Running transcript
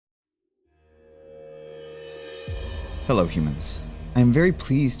Hello, humans. I am very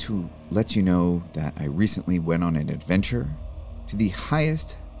pleased to let you know that I recently went on an adventure to the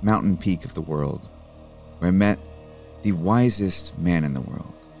highest mountain peak of the world, where I met the wisest man in the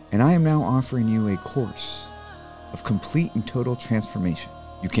world. And I am now offering you a course of complete and total transformation.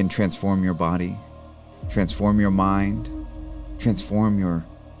 You can transform your body, transform your mind, transform your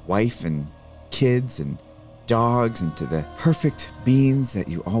wife and kids and dogs into the perfect beings that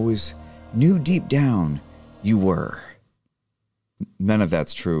you always knew deep down you were. None of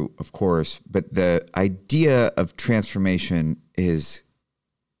that's true, of course, but the idea of transformation is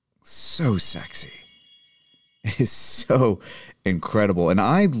so sexy. It is so incredible. And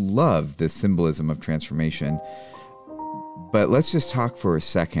I love the symbolism of transformation. But let's just talk for a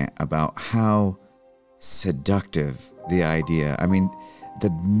second about how seductive the idea,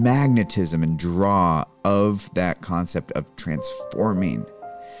 the magnetism and draw of that concept of transforming,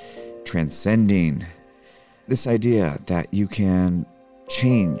 transcending. This idea that you can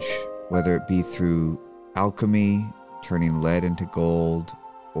change, whether it be through alchemy, turning lead into gold,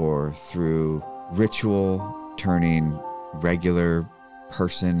 or through ritual, turning regular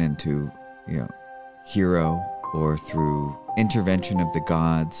person into, hero, or through intervention of the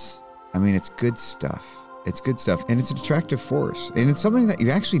gods. It's good stuff. It's good stuff. And it's an attractive force. And it's something that you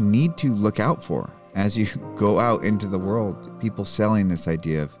actually need to look out for as you go out into the world. People selling this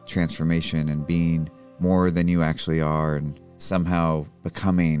idea of transformation and being more than you actually are and somehow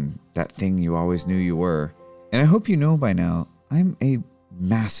becoming that thing you always knew you were. And I hope you know by now, I'm a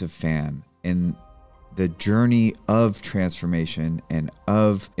massive fan in the journey of transformation and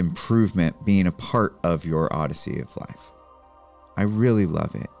of improvement being a part of your odyssey of life. I really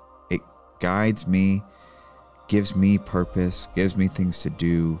love it. It guides me, gives me purpose, gives me things to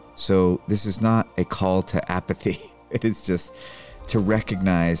do. So this is not a call to apathy. It is just to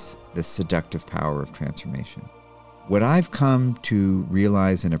recognize the seductive power of transformation. What I've come to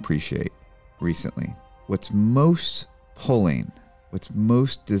realize and appreciate recently, what's most pulling, what's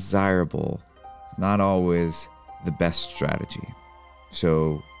most desirable, is not always the best strategy.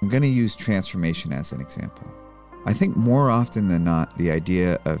 So I'm going to use transformation as an example. I think more often than not, the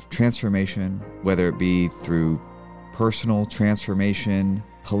idea of transformation, whether it be through personal transformation,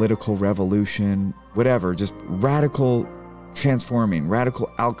 political revolution, whatever, just radical transforming,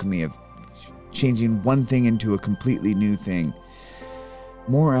 radical alchemy of changing one thing into a completely new thing,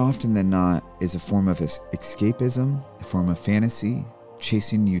 more often than not is a form of escapism, a form of fantasy,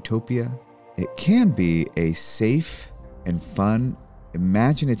 chasing utopia. It can be a safe and fun,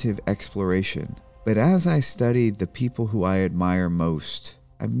 imaginative exploration. But as I studied the people who I admire most,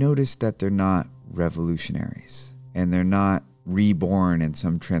 I've noticed that they're not revolutionaries, and they're not reborn in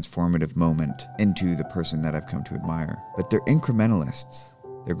some transformative moment into the person that I've come to admire. But they're incrementalists.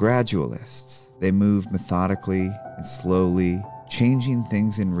 They're gradualists. They move methodically and slowly, changing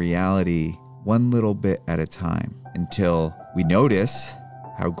things in reality one little bit at a time until we notice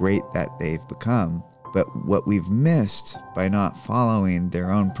how great that they've become. But what we've missed by not following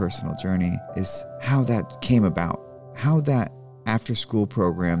their own personal journey is how that came about, how that after-school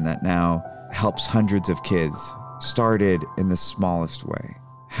program that now helps hundreds of kids started in the smallest way.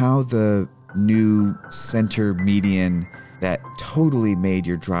 How the new center median that totally made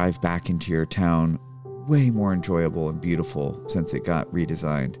your drive back into your town way more enjoyable and beautiful since it got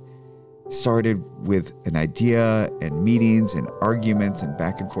redesigned started with an idea and meetings and arguments and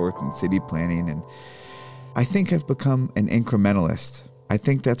back and forth and city planning. And I think I've become an incrementalist. I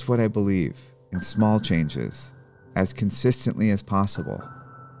think that's what I believe, in small changes as consistently as possible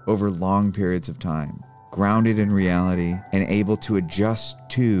over long periods of time, grounded in reality and able to adjust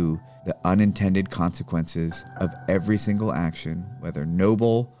to the unintended consequences of every single action, whether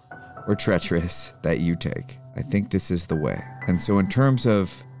noble or treacherous, that you take. I think this is the way. And so in terms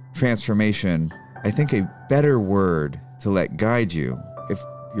of transformation, I think a better word to let guide you, if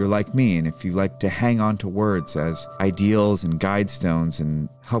you're like me and if you like to hang on to words as ideals and guidestones and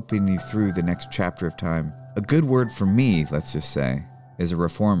helping you through the next chapter of time, a good word for me, let's just say, is a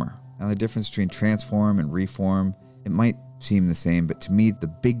reformer. Now, the difference between transform and reform, it might seem the same, but to me, the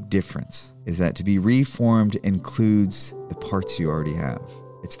big difference is that to be reformed includes the parts you already have.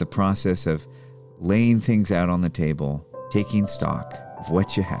 It's the process of laying things out on the table, taking stock of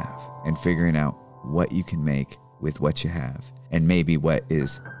what you have, and figuring out what you can make with what you have, and maybe what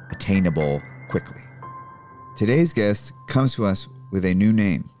is attainable quickly. Today's guest comes to us with a new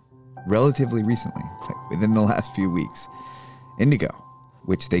name, relatively recently, like within the last few weeks, Indigo,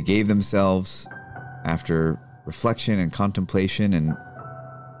 which they gave themselves after reflection and contemplation, and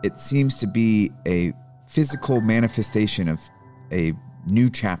it seems to be a physical manifestation of a new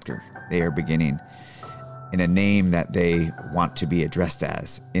chapter they are beginning. in a name that they want to be addressed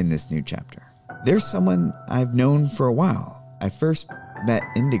as in this new chapter. There's someone I've known for a while. I first met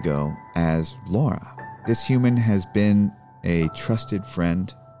Indigo as Laura. This human has been a trusted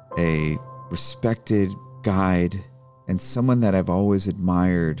friend, a respected guide, and someone that I've always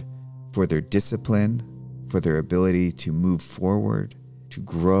admired for their discipline, for their ability to move forward, to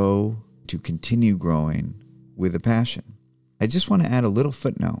grow, to continue growing with a passion. I just want to add a little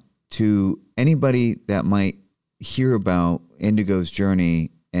footnote to anybody that might hear about Indigo's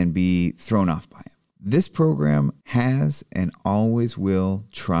journey and be thrown off by it. This program has and always will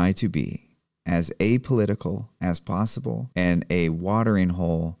try to be as apolitical as possible and a watering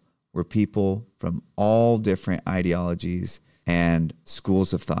hole where people from all different ideologies and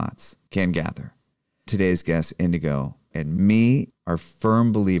schools of thoughts can gather. Today's guest, Indigo, and me are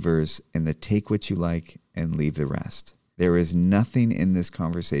firm believers in the take what you like and leave the rest. There is nothing in this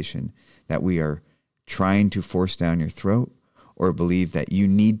conversation that we are trying to force down your throat or believe that you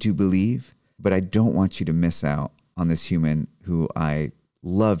need to believe, but I don't want you to miss out on this human who I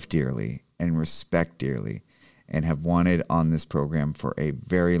love dearly and respect dearly and have wanted on this program for a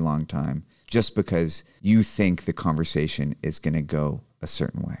very long time just because you think the conversation is going to go a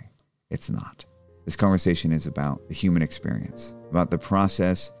certain way. It's not. This conversation is about the human experience, about the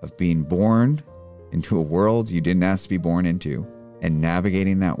process of being born into a world you didn't ask to be born into and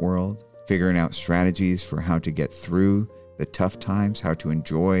navigating that world, figuring out strategies for how to get through the tough times, how to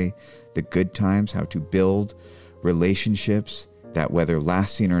enjoy the good times, how to build relationships that, whether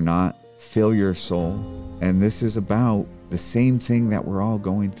lasting or not, fill your soul. And this is about the same thing that we're all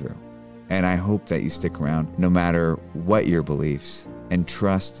going through. And I hope that you stick around no matter what your beliefs, and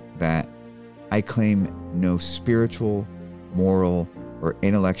trust that I claim no spiritual, moral, or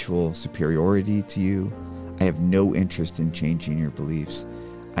intellectual superiority to you. I have no interest in changing your beliefs.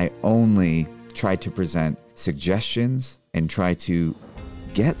 I only try to present suggestions and try to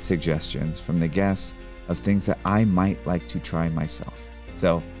get suggestions from the guests of things that I might like to try myself.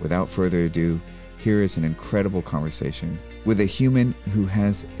 So without further ado, here is an incredible conversation with a human who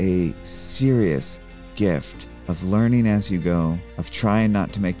has a serious gift of learning as you go, of trying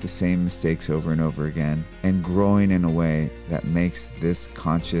not to make the same mistakes over and over again, and growing in a way that makes this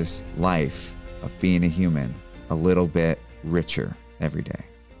conscious life of being a human a little bit richer every day.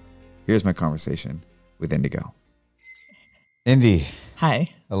 Here's my conversation with Indigo. Indy. Hi.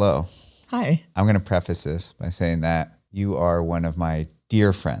 Hello. Hi. I'm going to preface this by saying that you are one of my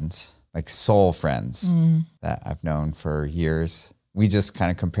dear friends, like soul friends that I've known for years. We just kind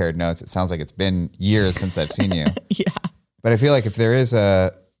of compared notes. It sounds like it's been years since I've seen you. Yeah. But I feel like if there is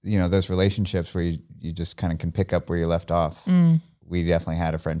those relationships where you just kind of can pick up where you left off, we definitely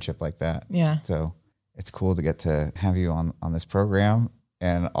had a friendship like that. Yeah. So it's cool to get to have you on this program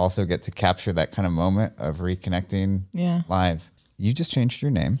and also get to capture that kind of moment of reconnecting live. You just changed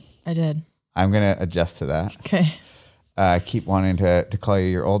your name. I did. I'm going to adjust to that. Okay. I keep wanting to call you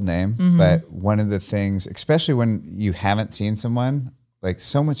your old name, but one of the things, especially when you haven't seen someone, like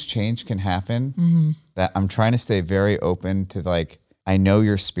so much change can happen that I'm trying to stay very open to, like, I know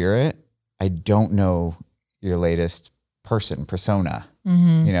your spirit. I don't know your latest persona,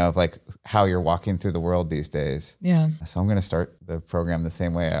 of like how you're walking through the world these days. Yeah. So I'm going to start the program the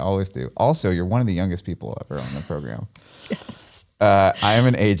same way I always do. Also, you're one of the youngest people ever on the program. Yes. I am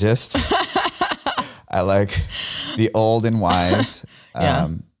an ageist. I like the old and wise.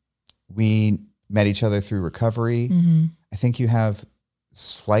 We met each other through recovery. I think you have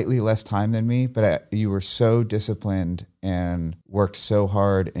slightly less time than me, but you were so disciplined and worked so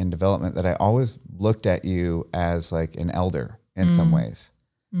hard in development that I always looked at you as like an elder in some ways.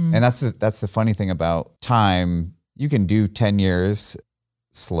 And that's the funny thing about time. You can do 10 years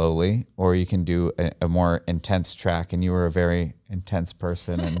slowly, or you can do a more intense track. And you were a very intense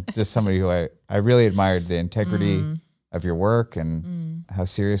person and just somebody who I really admired the integrity of your work and how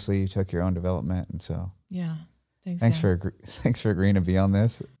seriously you took your own development. And so, thanks for agreeing to be on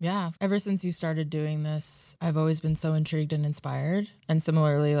this. Yeah. Ever since you started doing this, I've always been so intrigued and inspired. And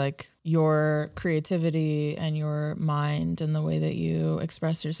similarly, like your creativity and your mind and the way that you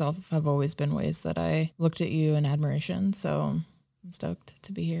express yourself have always been ways that I looked at you in admiration. So I'm stoked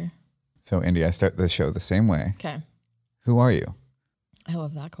to be here. So, Indy, I start the show the same way. Okay. Who are you? I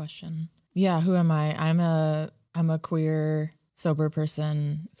love that question. Yeah, who am I? I'm a queer, sober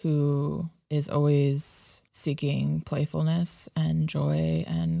person who is always seeking playfulness and joy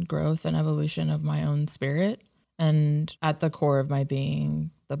and growth and evolution of my own spirit. And at the core of my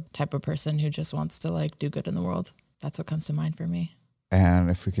being, the type of person who just wants to like do good in the world. That's what comes to mind for me. And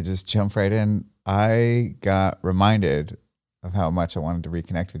if we could just jump right in, I got reminded of how much I wanted to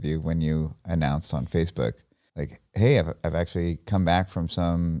reconnect with you when you announced on Facebook, like, hey, I've actually come back from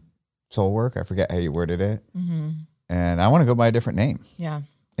some soul work. I forget how you worded it. Mm-hmm. And I want to go by a different name. Yeah.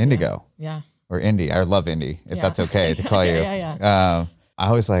 Indigo. Yeah. Or Indy. I love Indy, if that's okay to call you. Yeah.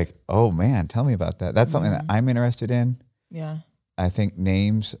 I was like, oh man, tell me about that. That's something that I'm interested in. Yeah. I think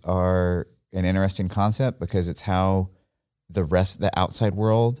names are an interesting concept because it's how the outside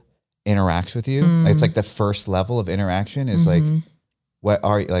world interacts with you. It's like the first level of interaction is like, what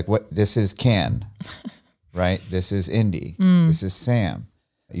are you, like, what, this is Ken, right? This is Indy. This is Sam.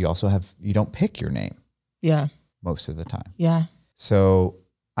 You also you don't pick your name. Yeah. Most of the time. Yeah. So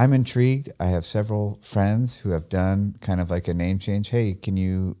I'm intrigued. I have several friends who have done kind of like a name change. Hey, can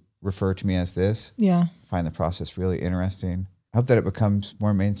you refer to me as this? Yeah. Find the process really interesting. I hope that it becomes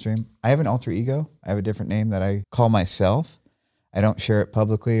more mainstream. I have an alter ego. I have a different name that I call myself. I don't share it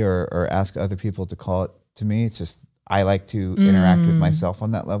publicly or ask other people to call it to me. It's just, I like to interact with myself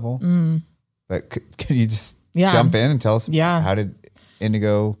on that level. But could you just jump in and tell us how did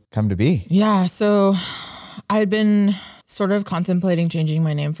Indigo come to be? Yeah. So I'd been sort of contemplating changing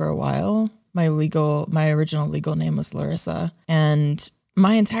my name for a while. My original legal name was Larissa. And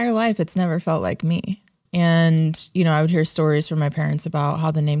my entire life, it's never felt like me. And, you know, I would hear stories from my parents about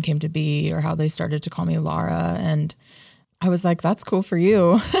how the name came to be or how they started to call me Lara. And I was like, that's cool for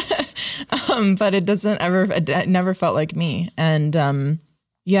you. But it never felt like me. And,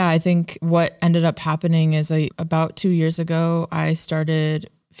 I think what ended up happening is about 2 years ago, I started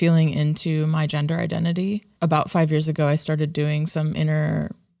feeling into my gender identity. About 5 years ago, I started doing some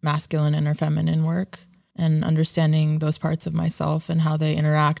inner masculine, inner feminine work and understanding those parts of myself and how they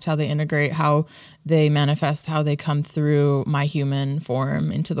interact, how they integrate, how they manifest, how they come through my human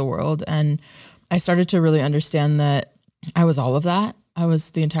form into the world. And I started to really understand that I was all of that. I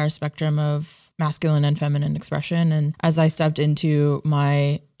was the entire spectrum of masculine and feminine expression. And as I stepped into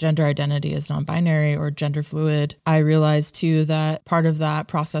my gender identity as non-binary or gender fluid, I realized too that part of that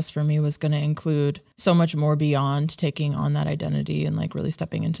process for me was going to include so much more beyond taking on that identity and like really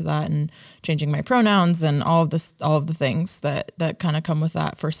stepping into that and changing my pronouns and all of the things that kind of come with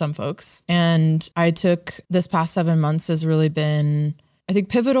that for some folks. And I took this past 7 months has really been, I think,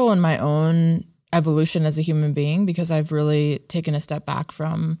 pivotal in my own evolution as a human being, because I've really taken a step back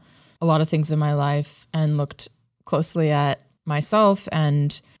from a lot of things in my life and looked closely at myself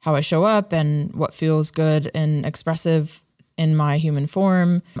and how I show up and what feels good and expressive in my human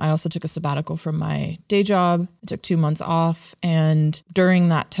form. I also took a sabbatical from my day job. I took 2 months off. And during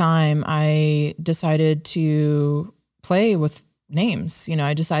that time, I decided to play with names. You know,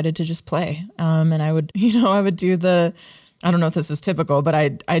 I decided to just play. And I would do I don't know if this is typical, but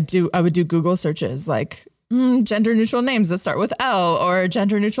I would do Google searches like gender neutral names that start with L or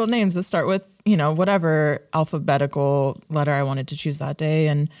gender neutral names that start with, whatever alphabetical letter I wanted to choose that day.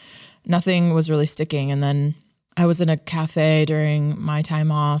 And nothing was really sticking. And then I was in a cafe during my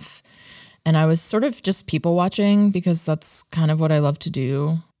time off and I was sort of just people watching because that's kind of what I love to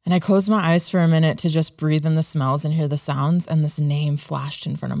do. And I closed my eyes for a minute to just breathe in the smells and hear the sounds. And this name flashed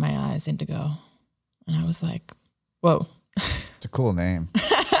in front of my eyes, Indigo. And I was like, whoa. It's a cool name.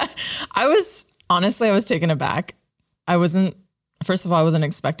 Honestly, I was taken aback. First of all, I wasn't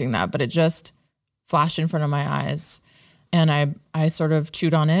expecting that, but it just flashed in front of my eyes. And I sort of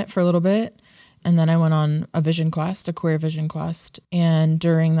chewed on it for a little bit. And then I went on a vision quest, a queer vision quest. And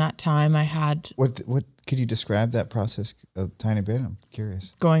during that time I had... What could you describe that process a tiny bit? I'm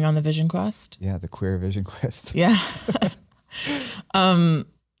curious. Going on the vision quest? Yeah, the queer vision quest. Yeah.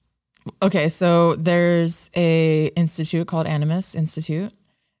 Okay, so there's a institute called Animus Institute.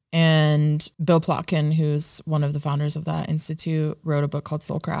 And Bill Plotkin, who's one of the founders of that institute, wrote a book called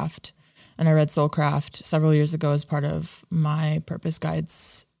Soulcraft. And I read Soulcraft several years ago as part of my Purpose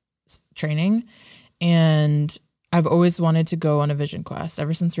Guides training. And I've always wanted to go on a vision quest.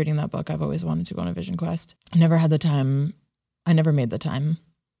 Ever since reading that book, I've always wanted to go on a vision quest. I never had the time. I never made the time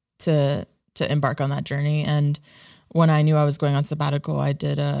to embark on that journey. And when I knew I was going on sabbatical, I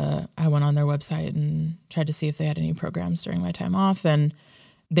went on their website and tried to see if they had any programs during my time off. And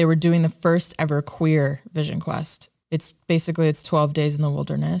they were doing the first ever queer vision quest. It's 12 days in the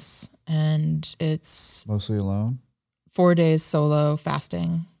wilderness and it's mostly alone. 4 days solo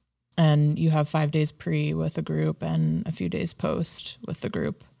fasting. And you have 5 days pre with a group and a few days post with the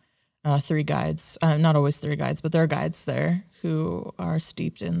group. 3 guides, not always 3 guides, but there are guides there who are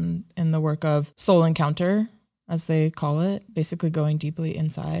steeped in the work of soul encounter, as they call it, basically going deeply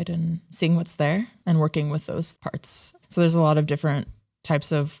inside and seeing what's there and working with those parts. So there's a lot of different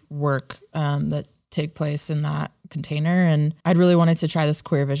types of work that take place in that container. And I'd really wanted to try this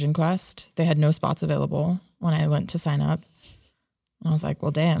queer vision quest. They had no spots available when I went to sign up. And I was like,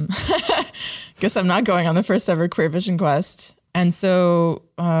 well, damn, guess I'm not going on the first ever queer vision quest. And so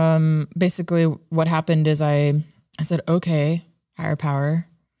basically what happened is I said, okay, higher power.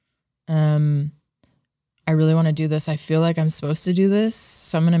 I really want to do this. I feel like I'm supposed to do this.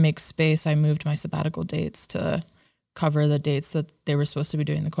 So I'm going to make space. I moved my sabbatical dates to cover the dates that they were supposed to be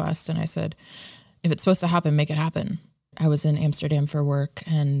doing the quest. And I said, if it's supposed to happen, make it happen. I was in Amsterdam for work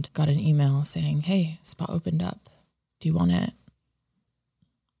and got an email saying, hey, spot opened up. Do you want it?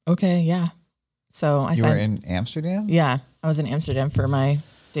 Okay, yeah. So I You were in Amsterdam? Yeah, I was in Amsterdam for my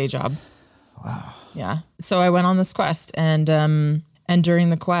day job. Wow. Yeah. So I went on this quest, and during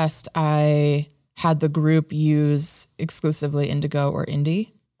the quest, I had the group use exclusively Indigo or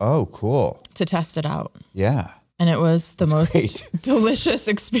Indie Oh, cool. to test it out. Yeah. And it was the most great. delicious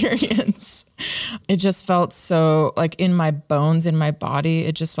experience. It just felt so, like, in my bones, in my body,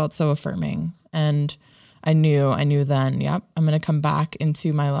 it just felt so affirming. And I knew then, yep, I'm going to come back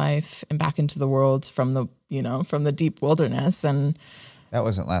into my life and back into the world from the deep wilderness. And That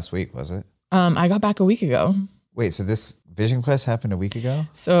wasn't last week, was it? I got back a week ago. Wait, so this Vision Quest happened a week ago?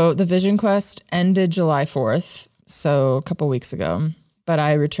 So the Vision Quest ended July 4th, so a couple weeks ago. But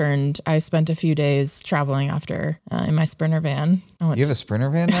I returned. I spent a few days traveling after in my Sprinter van. You have a Sprinter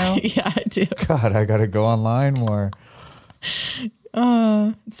van now? Yeah, I do. God, I got to go online more.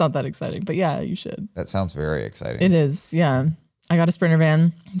 It's not that exciting, but yeah, you should. That sounds very exciting. It is, yeah. I got a Sprinter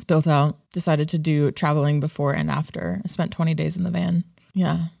van. It's built out. Decided to do traveling before and after. I spent 20 days in the van.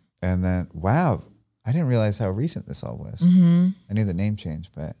 Yeah. And then, wow, I didn't realize how recent this all was. Mm-hmm. I knew the name change,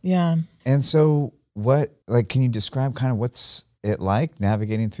 but. Yeah. And so can you describe kind of what's it like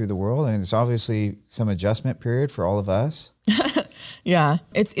navigating through the world? I mean, there's obviously some adjustment period for all of us. Yeah.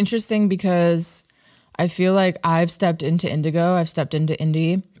 It's interesting because I feel like I've stepped into Indigo, I've stepped into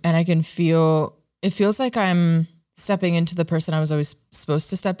Indie, and I can it feels like I'm stepping into the person I was always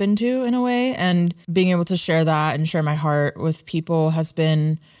supposed to step into in a way. And being able to share that and share my heart with people has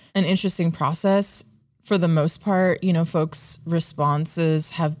been an interesting process. For the most part, folks'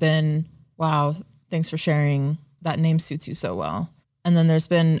 responses have been, wow, thanks for sharing. That name suits you so well. And then there's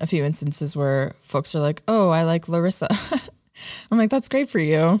been a few instances where folks are like, oh, I like Larissa. I'm like, that's great for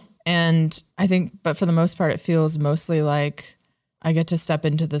you. And I think, but for the most part, it feels mostly like I get to step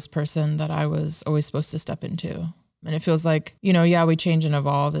into this person that I was always supposed to step into. And it feels like, yeah, we change and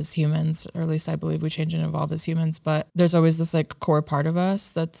evolve as humans, or at least I believe we change and evolve as humans, but there's always this like core part of us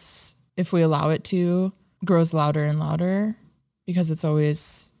that's, if we allow it to, grows louder and louder, because it's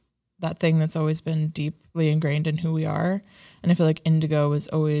always that thing that's always been deeply ingrained in who we are. And I feel like Indigo was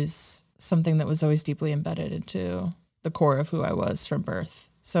always something that was always deeply embedded into the core of who I was from birth.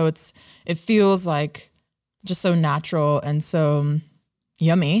 So it feels like just so natural and so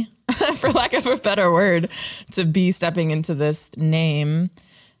yummy, for lack of a better word, to be stepping into this name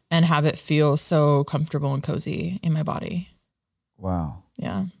and have it feel so comfortable and cozy in my body. Wow.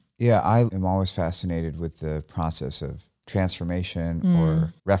 Yeah. Yeah, I am always fascinated with the process of transformation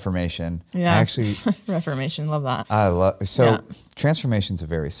or reformation. Yeah. I actually Reformation. Love that. Transformation's a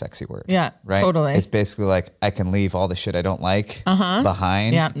very sexy word. Yeah, right? totally. It's basically like I can leave all the shit I don't like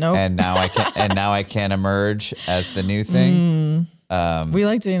behind. Yeah, nope. And now I can emerge as the new thing. We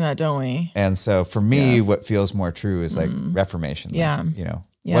like doing that, don't we? And so for me, what feels more true is like reformation. Yeah. Like,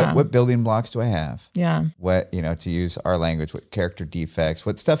 Yeah. What building blocks do I have? Yeah. What, to use our language, what character defects,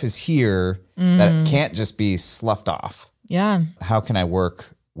 what stuff is here that can't just be sloughed off? Yeah. How can I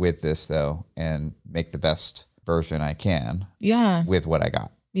work with this though and make the best version I can Yeah. with what I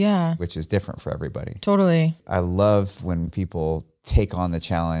got, Yeah. which is different for everybody. Totally. I love when people take on the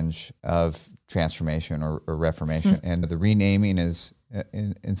challenge of transformation or reformation. And the renaming is,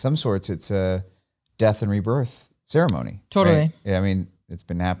 in some sorts, it's a death and rebirth ceremony. Totally. Right? Yeah, I mean, it's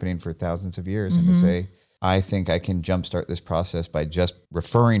been happening for thousands of years. And to say, I think I can jumpstart this process by just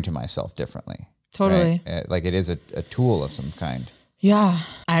referring to myself differently. Totally. Right? Like it is a tool of some kind. Yeah.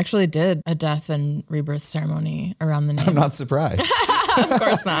 I actually did a death and rebirth ceremony around the name. I'm not surprised. Of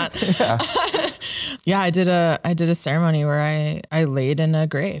course not. Yeah, I did a ceremony where I laid in a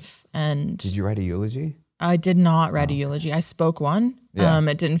grave. And Did you write a eulogy? I did not write a eulogy. I spoke one. Yeah.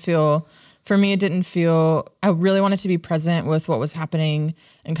 It didn't feel, I really wanted to be present with what was happening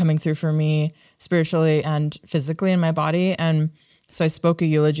and coming through for me spiritually and physically in my body. And so I spoke a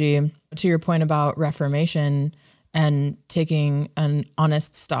eulogy. To your point about reformation and taking an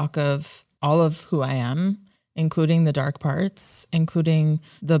honest stock of all of who I am, including the dark parts, including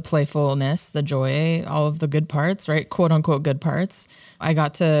the playfulness, the joy, all of the good parts, right? Quote unquote good parts. I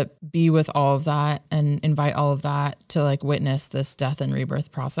got to be with all of that and invite all of that to like witness this death and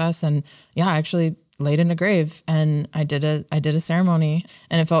rebirth process. And yeah, I actually laid in a grave, and I did a ceremony,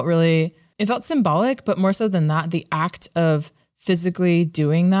 and it felt symbolic, but more so than that, the act of physically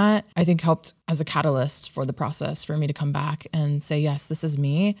doing that, I think helped as a catalyst for the process for me to come back and say, yes, this is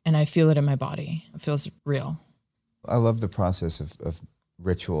me. And I feel it in my body. It feels real. I love the process of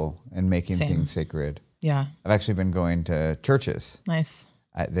ritual and making things sacred. Yeah. I've actually been going to churches. Nice.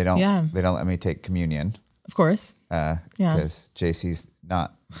 They don't let me take communion. Of course. Because JC's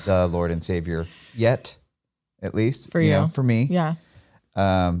not the Lord and Savior yet, at least for you. For me. Yeah.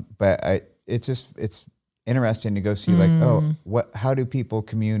 But it's interesting to go see how do people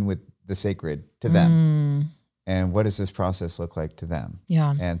commune with the sacred to them? And what does this process look like to them?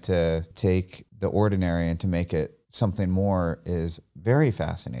 Yeah. And to take the ordinary and to make it something more is very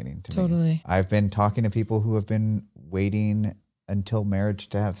fascinating to me. Totally. I've been talking to people who have been waiting until marriage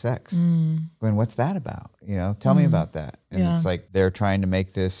to have sex. Going, what's that about? Tell me about that. And it's like they're trying to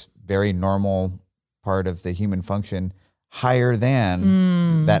make this very normal part of the human function higher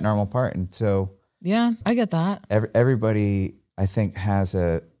than that normal part. And so yeah, I get that. Everybody, I think, has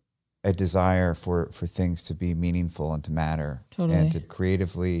a desire for things to be meaningful and to matter. Totally. And to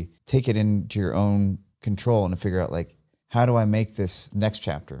creatively take it into your own control and to figure out, like, how do I make this next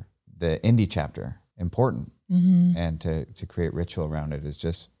chapter, the indie chapter, important? And to create ritual around it is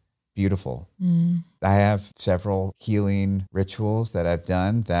just beautiful. I have several healing rituals that I've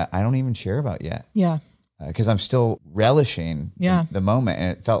done that I don't even share about yet. Yeah. Because I'm still relishing the moment,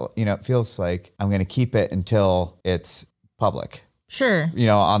 and it feels like I'm going to keep it until it's public. Sure.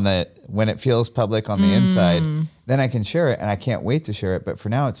 When it feels public on the inside, then I can share it, and I can't wait to share it. But for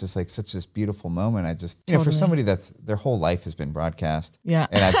now, it's just like such this beautiful moment. I just, for somebody that's their whole life has been broadcast, and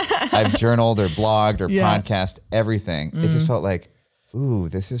I've journaled or blogged or podcast everything. It just felt like, ooh,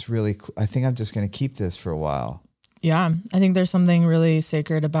 this is really cool. I think I'm just going to keep this for a while. Yeah, I think there's something really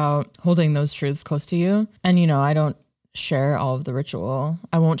sacred about holding those truths close to you. And, I don't share all of the ritual.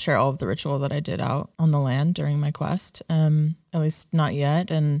 I won't share all of the ritual that I did out on the land during my quest, at least not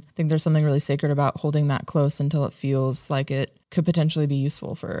yet. And I think there's something really sacred about holding that close until it feels like it could potentially be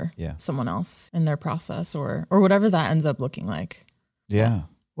useful for someone else in their process or whatever that ends up looking like. Yeah.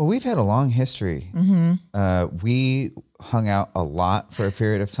 Well, we've had a long history. We hung out a lot for a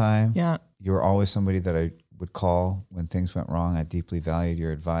period of time. Yeah. You were always somebody that I would call when things went wrong. I deeply valued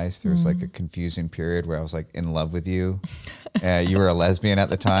your advice. There was like a confusing period where I was like in love with you. You were a lesbian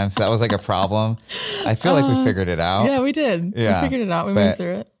at the time, so that was like a problem. I feel like we figured it out. Yeah, we did. Yeah. We figured it out. We moved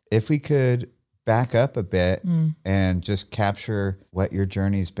through it. If we could back up a bit and just capture what your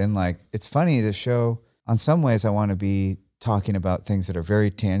journey's been like. It's funny, the show, on some ways I want to be talking about things that are very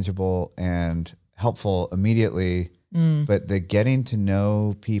tangible and helpful immediately, but the getting to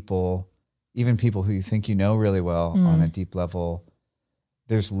know people, even people who you think you know really well on a deep level,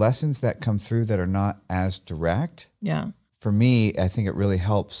 there's lessons that come through that are not as direct. Yeah. For me, I think it really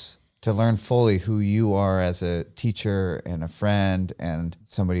helps to learn fully who you are as a teacher and a friend and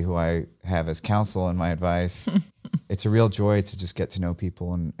somebody who I have as counsel and my advice. It's a real joy to just get to know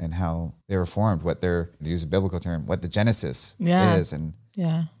people and how they were formed, what their, to use a biblical term, what the genesis is and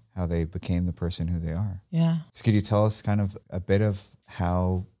how they became the person who they are. Yeah. So could you tell us kind of a bit of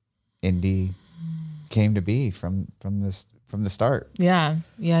how indie came to be from the start? Yeah.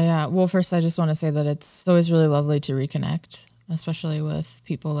 Well, first I just want to say that it's always really lovely to reconnect, especially with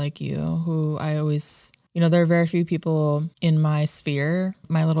people like you who I always, there are very few people in my sphere,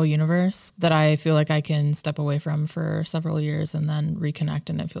 my little universe, that I feel like I can step away from for several years and then reconnect,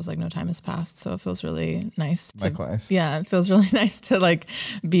 and it feels like no time has passed. So it feels really nice. Likewise. Yeah, it feels really nice to like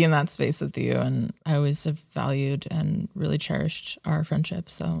be in that space with you. And I always have valued and really cherished our friendship.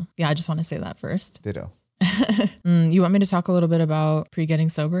 So yeah, I just want to say that first. Ditto. You want me to talk a little bit about pre-getting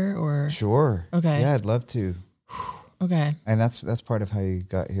sober or? Sure. Okay. Yeah, I'd love to. Okay. And that's part of how you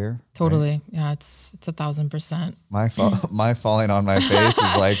got here. Totally. Right? Yeah, it's 1,000%. My falling on my face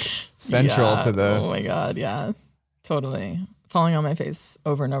is like central to the. Oh my God. Yeah, totally. Falling on my face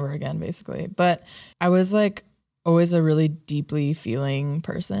over and over again, basically. But I was like always a really deeply feeling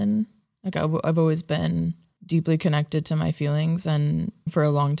person. Like I've always been deeply connected to my feelings, and for a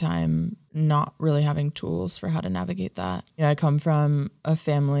long time, not really having tools for how to navigate that. I come from a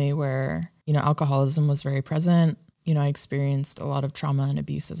family where, alcoholism was very present. I experienced a lot of trauma and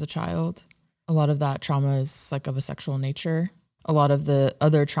abuse as a child. A lot of that trauma is like of a sexual nature. A lot of the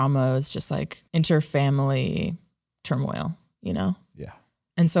other trauma is just like inter-family turmoil, Yeah.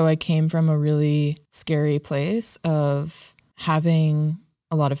 And so I came from a really scary place of having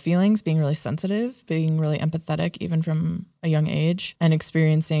a lot of feelings, being really sensitive, being really empathetic, even from a young age, and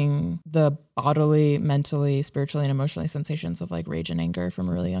experiencing the bodily, mentally, spiritually, and emotionally sensations of like rage and anger from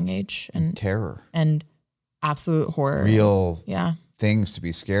a really young age, and terror and absolute horror. Real Yeah. things to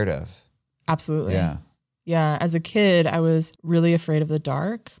be scared of. Absolutely. Yeah. Yeah. As a kid, I was really afraid of the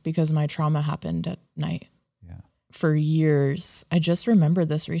dark because my trauma happened at night. Yeah. For years, I just remembered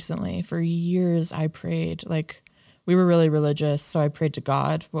this recently. For years, I prayed. Like, we were really religious, so I prayed to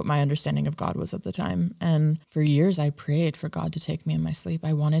God, what my understanding of God was at the time. And for years, I prayed for God to take me in my sleep.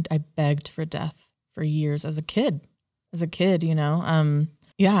 I begged for death for years as a kid, you know?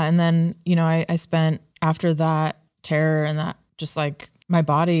 Yeah. And then, you know, I spent, after that terror and that, just like my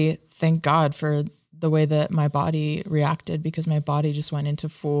body, thank God for the way that my body reacted, because my body just went into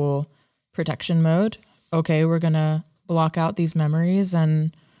full protection mode. Okay, we're going to block out these memories.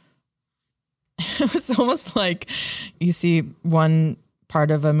 And it was almost like you see one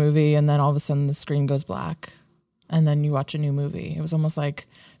part of a movie and then all of a sudden the screen goes black and then you watch a new movie. It was almost like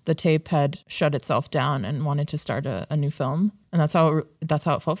the tape had shut itself down and wanted to start a new film. And that's how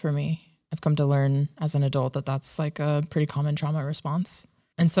it felt for me. I've come to learn as an adult that that's like a pretty common trauma response.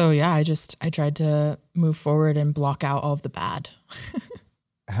 And so, yeah, I tried to move forward and block out all of the bad.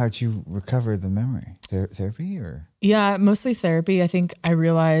 How'd you recover the memory? Therapy or? Yeah, mostly therapy. I think I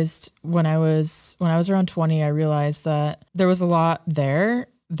realized when I was around 20, I realized that there was a lot there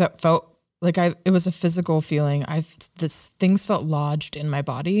that felt like it was a physical feeling. Things felt lodged in my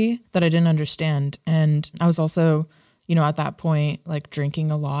body that I didn't understand. And I was also, you know, at that point, like drinking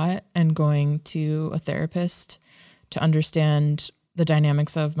a lot and going to a therapist to understand the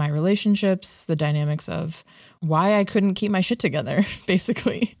dynamics of my relationships, the dynamics of why I couldn't keep my shit together,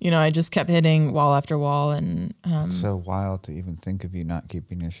 basically. You know, I just kept hitting wall after wall. And it's so wild to even think of you not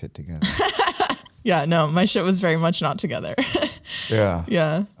keeping your shit together. Yeah, no, my shit was very much not together. Yeah.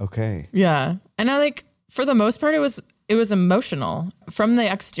 Yeah. Okay. Yeah. And I like, for the most part, it was emotional. From the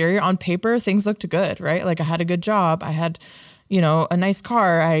exterior, on paper, things looked good, right? Like I had a good job. I had, you know, a nice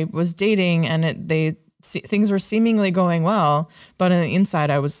car. I was dating and things were seemingly going well, but on the inside,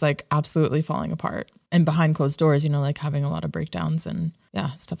 I was like absolutely falling apart. And behind closed doors, you know, like having a lot of breakdowns and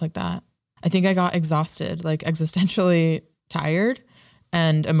yeah, stuff like that. I think I got exhausted, like existentially tired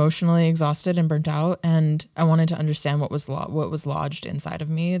and emotionally exhausted and burnt out. And I wanted to understand what was lodged inside of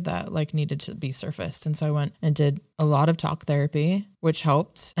me that like needed to be surfaced. And so I went and did a lot of talk therapy, which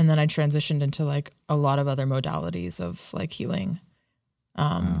helped. And then I transitioned into like a lot of other modalities of like healing.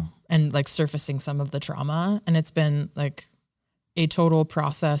 Wow. And like surfacing some of the trauma. And it's been like a total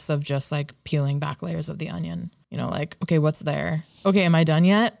process of just like peeling back layers of the onion, you know, like, okay, what's there? Okay. Am I done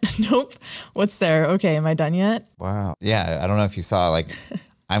yet? Nope. What's there? Okay. Am I done yet? Wow. Yeah. I don't know if you saw, like,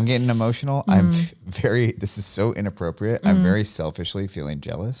 I'm getting emotional. This is so inappropriate. I'm very selfishly feeling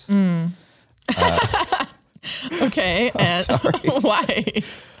jealous. Okay. And sorry. Why?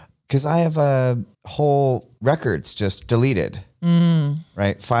 Because I have whole records just deleted,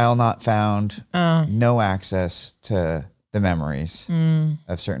 right? File not found, no access to the memories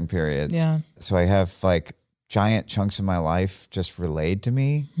of certain periods. Yeah. So I have like giant chunks of my life just relayed to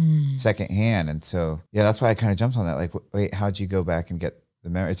me secondhand. And so, yeah, that's why I kind of jumped on that. Like, wait, how'd you go back and get the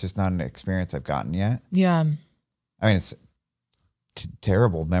memory? It's just not an experience I've gotten yet. Yeah. I mean, it's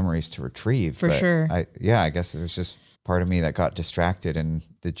terrible memories to retrieve. For sure. I guess it was just part of me that got distracted in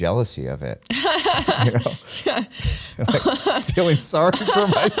the jealousy of it. You know? Like feeling sorry for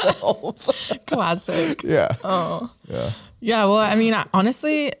myself. Classic. Yeah. Oh. Yeah. Yeah. Well, I mean,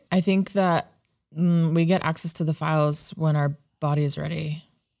 honestly, I think that we get access to the files when our body is ready.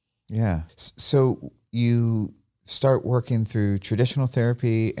 Yeah. So you start working through traditional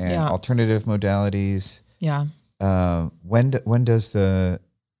therapy and alternative modalities. Yeah. When does the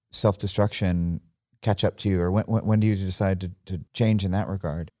self-destruction catch up to you, or when do you decide to change in that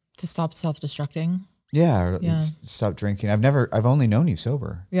regard? To stop self-destructing. Yeah, stop drinking. I've only known you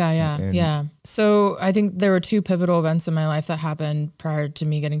sober. Yeah. So I think there were two pivotal events in my life that happened prior to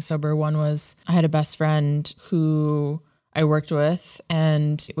me getting sober. One was I had a best friend who I worked with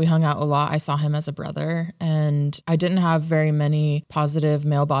and we hung out a lot. I saw him as a brother and I didn't have very many positive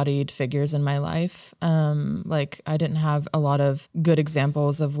male-bodied figures in my life. Like I didn't have a lot of good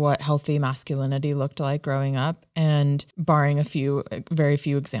examples of what healthy masculinity looked like growing up, and barring very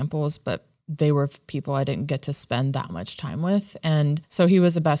few examples, but they were people I didn't get to spend that much time with. And so he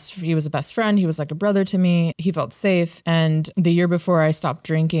was a best friend. He was like a brother to me. He felt safe. And the year before I stopped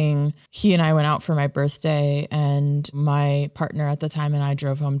drinking, he and I went out for my birthday, and my partner at the time and I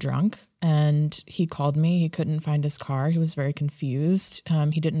drove home drunk. And he called me. He couldn't find his car. He was very confused.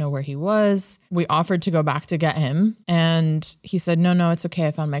 He didn't know where he was. We offered to go back to get him. And he said, no, it's okay.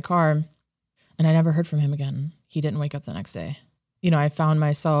 I found my car. And I never heard from him again. He didn't wake up the next day. I found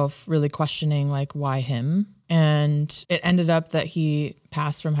myself really questioning, like, why him? And it ended up that he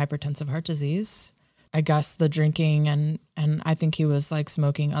passed from hypertensive heart disease. I guess the drinking and I think he was like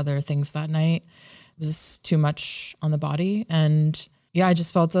smoking other things that night. It was too much on the body. And yeah, I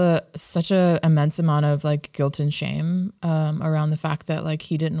just felt such a immense amount of like guilt and shame around the fact that like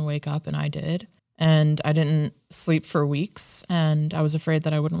he didn't wake up and I did. And I didn't sleep for weeks, and I was afraid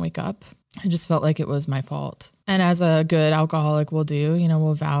that I wouldn't wake up. I just felt like it was my fault. And as a good alcoholic will do,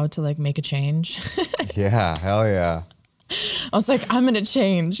 we'll vow to like make a change. Yeah, hell yeah. I was like, I'm going to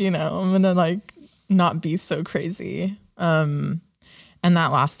change, I'm going to like not be so crazy. And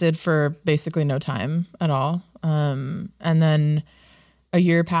that lasted for basically no time at all. And then a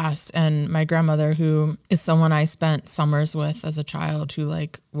year passed, and my grandmother, who is someone I spent summers with as a child, who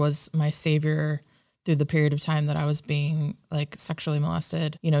like was my savior through the period of time that I was being like sexually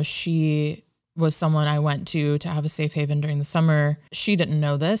molested. She was someone I went to have a safe haven during the summer. She didn't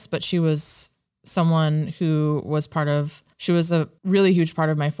know this, but she was someone who was she was a really huge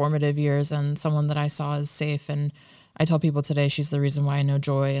part of my formative years, and someone that I saw as safe. And I tell people today, she's the reason why I know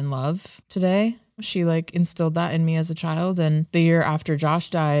joy and love today. She like instilled that in me as a child. And the year after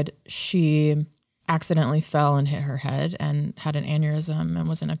Josh died, she accidentally fell and hit her head and had an aneurysm and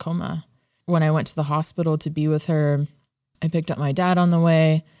was in a coma. When I went to the hospital to be with her, I picked up my dad on the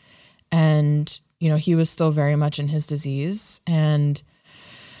way, and, he was still very much in his disease. And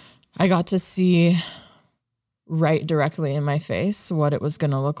I got to see right directly in my face what it was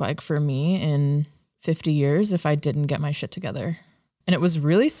going to look like for me in 50 years if I didn't get my shit together. And it was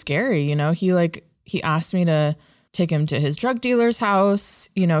really scary. He asked me to take him to his drug dealer's house.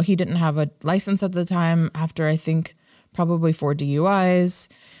 He didn't have a license at the time, after I think probably 4 DUIs.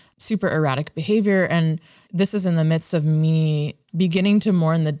 Super erratic behavior. And this is in the midst of me beginning to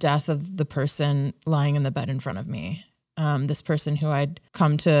mourn the death of the person lying in the bed in front of me. This person who I'd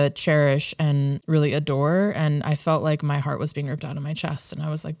come to cherish and really adore. And I felt like my heart was being ripped out of my chest. And I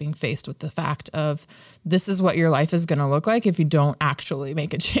was like being faced with the fact of, this is what your life is going to look like if you don't actually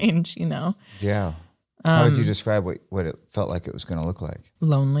make a change, Yeah. How would you describe what it felt like it was going to look like?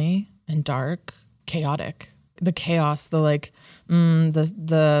 Lonely and dark, chaotic. The chaos,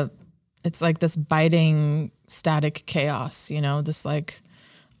 it's like this biting static chaos, this like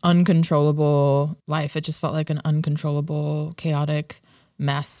uncontrollable life. It just felt like an uncontrollable, chaotic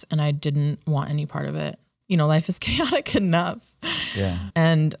mess. And I didn't want any part of it. Life is chaotic enough. Yeah.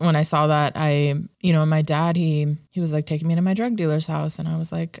 And when I saw that, my dad, he was like taking me to my drug dealer's house. And I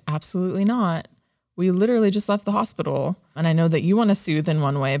was like, absolutely not. We literally just left the hospital. And I know that you want to soothe in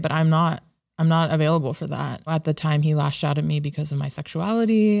one way, but I'm not available for that. At the time, he lashed out at me because of my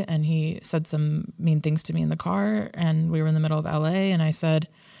sexuality, and he said some mean things to me in the car, and we were in the middle of LA, and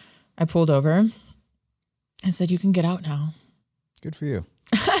I pulled over. I said, you can get out now. Good for you.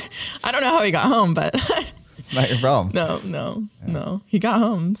 I don't know how he got home, but it's not your problem. No. He got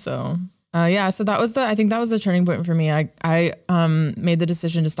home. So so I think that was the turning point for me. I made the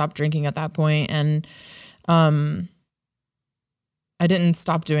decision to stop drinking at that point, and I didn't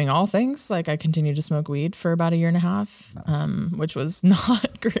stop doing all things. Like I continued to smoke weed for about 1.5 years, nice. Which was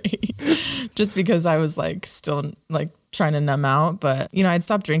not great just because I was like still like trying to numb out. But, I'd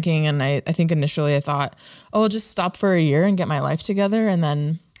stopped drinking, and I think initially I thought, I'll just stop for 1 year and get my life together, and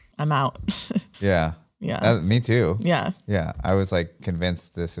then I'm out. Yeah. Yeah. Me too. Yeah. Yeah. I was like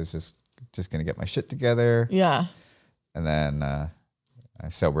convinced this was just going to get my shit together. Yeah. And then, I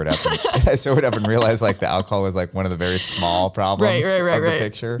sobered up and realized like the alcohol was like one of the very small problems of the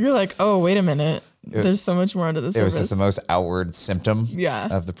picture. You're like, oh, wait a minute. There's so much more under the surface. It was just the most outward symptom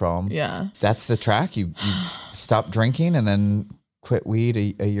of the problem. Yeah. That's the track. You stopped drinking and then quit weed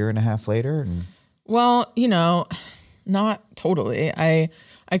a 1.5 years later. Well, not totally.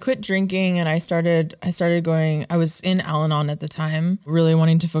 I quit drinking, and I started going, I was in Al-Anon at the time, really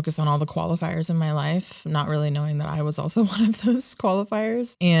wanting to focus on all the qualifiers in my life, not really knowing that I was also one of those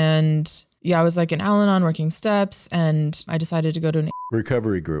qualifiers. And I was like in Al-Anon working steps, and I decided to go to an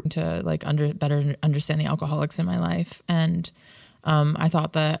recovery group to like better understand the alcoholics in my life. And I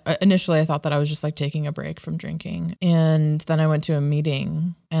thought that I was just like taking a break from drinking. And then I went to a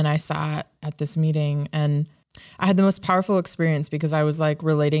meeting, and I sat at this meeting, and I had the most powerful experience because I was like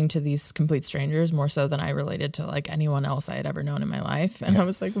relating to these complete strangers more so than I related to like anyone else I had ever known in my life. And I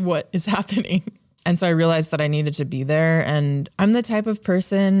was like, what is happening? And so I realized that I needed to be there. And I'm the type of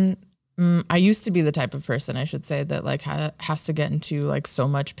person, I used to be the type of person, I should say, that like has to get into like so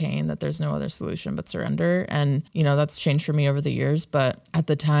much pain that there's no other solution but surrender. And, you know, that's changed for me over the years. But at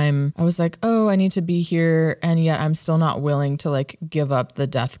the time I was like, oh, I need to be here. And yet I'm still not willing to like give up the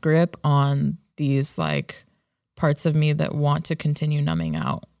death grip on these like parts of me that want to continue numbing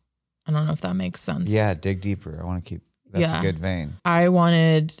out. I don't know if that makes sense. Yeah, dig deeper. I want to keep, that's a good vein. I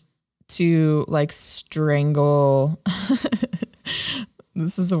wanted to like strangle,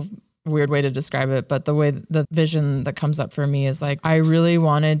 this is a weird way to describe it, but the vision that comes up for me is like, I really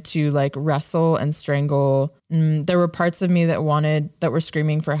wanted to like wrestle and strangle. There were parts of me that were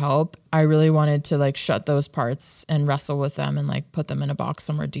screaming for help. I really wanted to like shut those parts and wrestle with them and like put them in a box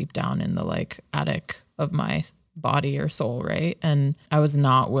somewhere deep down in the like attic of my body or soul, right? And I was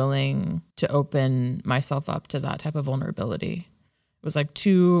not willing to open myself up to that type of vulnerability. It was like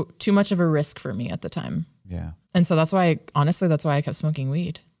too much of a risk for me at the time. Yeah. And so that's why I kept smoking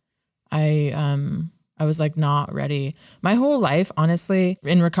weed. I was like not ready. My whole life, honestly,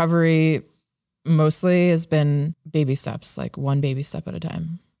 in recovery, mostly has been baby steps, like one baby step at a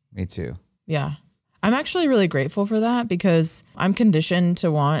time. Me too. Yeah. I'm actually really grateful for that because I'm conditioned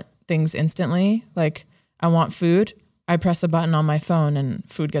to want things instantly. Like I want food. I press a button on my phone and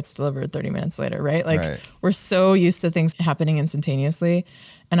food gets delivered 30 minutes later, right? Like we're so used to things happening instantaneously.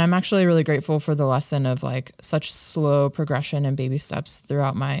 And I'm actually really grateful for the lesson of like such slow progression and baby steps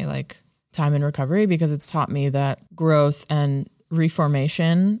throughout my like time in recovery, because it's taught me that growth and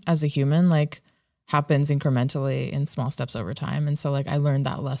reformation as a human like happens incrementally in small steps over time. And so like I learned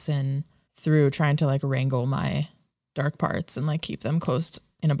that lesson through trying to like wrangle my dark parts and like keep them closed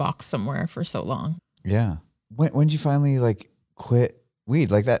in a box somewhere for so long. Yeah. When did you finally like quit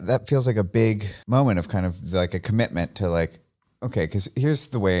weed? Like that feels like a big moment of kind of like a commitment to like, okay, because here's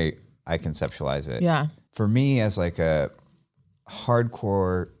the way I conceptualize it. Yeah. For me as like a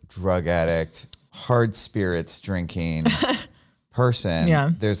hardcore drug addict, hard spirits drinking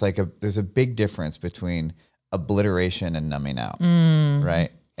person, there's a big difference between obliteration and numbing out, right?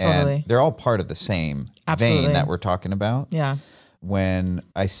 Totally. And they're all part of the same vein that we're talking about. Yeah. When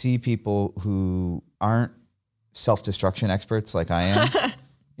I see people who aren't self-destruction experts like I am,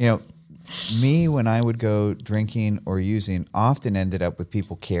 you know, me, when I would go drinking or using, often ended up with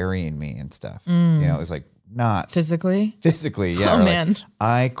people carrying me and stuff. You know, it was like not physically, yeah. Oh man.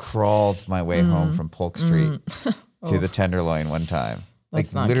 I crawled my way home from Polk Street to the Tenderloin one time.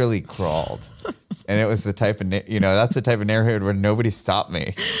 Like literally crawled. And it was the type of, that's the type of neighborhood where nobody stopped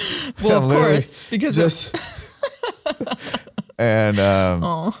me. Well, of course, because and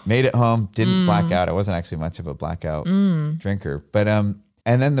made it home, didn't black out. I wasn't actually much of a blackout drinker. But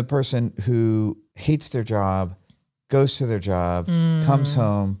and then the person who hates their job, goes to their job, comes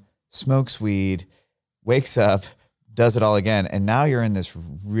home, smokes weed, wakes up, does it all again. And now you're in this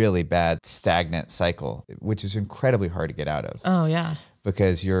really bad stagnant cycle, which is incredibly hard to get out of. Oh, yeah.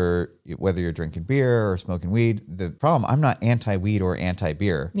 Because whether you're drinking beer or smoking weed, the problem, I'm not anti-weed or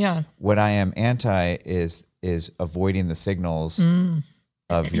anti-beer. Yeah. What I am anti is avoiding the signals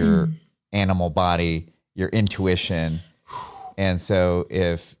of your animal body, your intuition. And so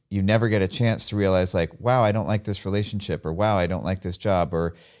if you never get a chance to realize like, wow, I don't like this relationship, or wow, I don't like this job,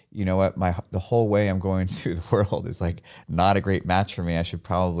 or you know what, the whole way I'm going through the world is like not a great match for me. I should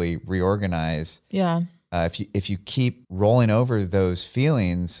probably reorganize. Yeah. If you keep rolling over those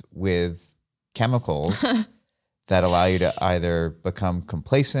feelings with chemicals that allow you to either become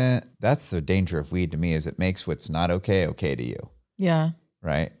complacent, that's the danger of weed to me, is it makes what's not okay to you. Yeah.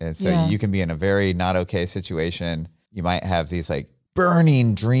 Right. And so you can be in a very not okay situation. You might have these like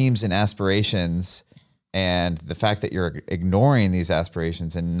burning dreams and aspirations, and the fact that you're ignoring these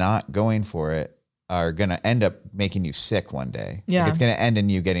aspirations and not going for it are going to end up making you sick one day. Yeah. Like it's going to end in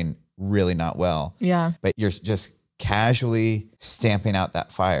you getting really not well. Yeah. But you're just casually stamping out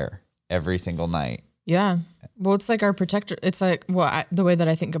that fire every single night. Yeah. Well, it's like our protector. It's like, the way that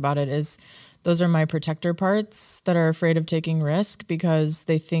I think about it is those are my protector parts that are afraid of taking risk because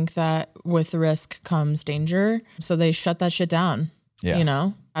they think that with risk comes danger. So they shut that shit down. Yeah. You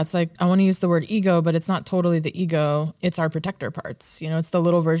know, it's like, I want to use the word ego, but it's not totally the ego. It's our protector parts. You know, it's the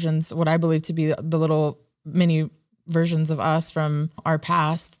little versions, what I believe to be the little mini versions of us from our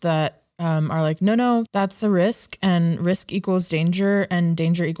past that are like, no, that's a risk, and risk equals danger, and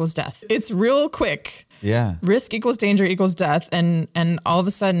danger equals death. It's real quick. Yeah. Risk equals danger equals death. And all of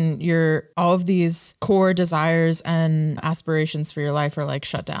a sudden all of these core desires and aspirations for your life are like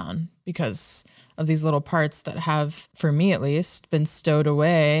shut down because of these little parts that have, for me at least, been stowed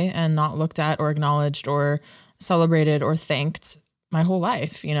away and not looked at or acknowledged or celebrated or thanked my whole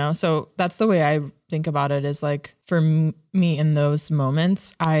life, you know? So that's the way I think about it, is like, for me in those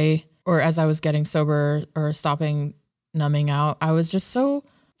moments, as I was getting sober or stopping numbing out, I was just so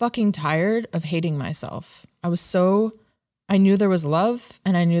fucking tired of hating myself. I knew there was love,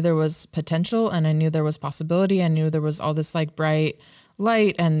 and I knew there was potential, and I knew there was possibility. I knew there was all this like bright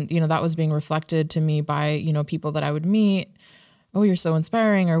light, and, you know, that was being reflected to me by, you know, people that I would meet. Oh, you're so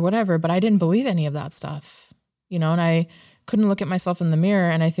inspiring or whatever. But I didn't believe any of that stuff, you know, and I couldn't look at myself in the mirror.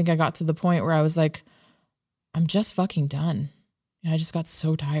 And I think I got to the point where I was like, I'm just fucking done. And I just got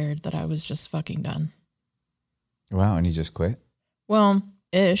so tired that I was just fucking done. Wow. And you just quit? Well,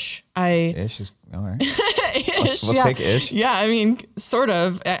 ish. Ish is all right. Ish, we'll take ish. Yeah, I mean, sort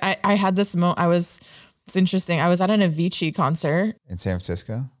of. I had this it's interesting. I was at an Avicii concert. In San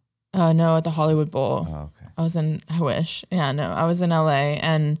Francisco? No, at the Hollywood Bowl. Oh, okay. I wish. Yeah, no, I was in LA,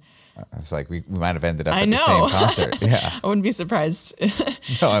 and I was like, we might have ended up I at know. the same concert. Yeah. I wouldn't be surprised.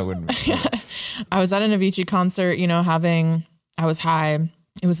 No, I wouldn't be. Yeah. I was at an Avicii concert, you know, I was high.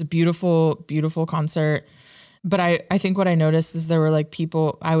 It was a beautiful, beautiful concert. But I think what I noticed is there were like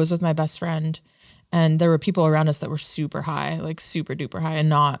people, I was with my best friend, and there were people around us that were super high, like super duper high, and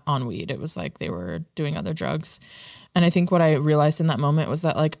not on weed. It was like they were doing other drugs. And I think what I realized in that moment was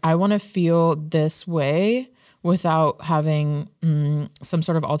that, like, I want to feel this way without having some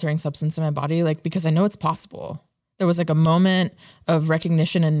sort of altering substance in my body, like, because I know it's possible. There was like a moment of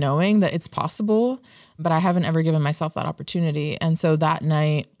recognition and knowing that it's possible, but I haven't ever given myself that opportunity. And so that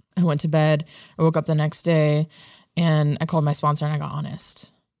night I went to bed, I woke up the next day, and I called my sponsor and I got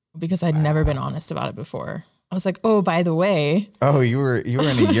honest, because I'd never been honest about it before. I was like, oh, by the way. Oh, you were in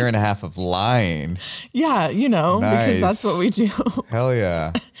a year and a half of lying. Yeah, you know, Nice. because that's what we do. Hell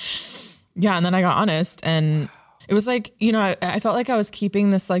yeah. Yeah. And then I got honest, and it was like, you know, I felt like I was keeping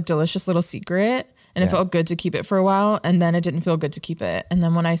this like delicious little secret, and it felt good to keep it for a while. And then it didn't feel good to keep it. And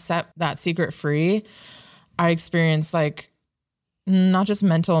then when I set that secret free, I experienced like not just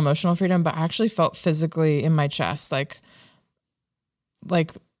mental, emotional freedom, but I actually felt physically in my chest, like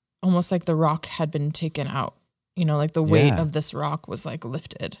almost like the rock had been taken out. You know, like the weight of this rock was like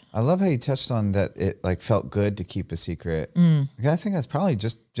lifted. I love how you touched on that. It like felt good to keep a secret. I think that's probably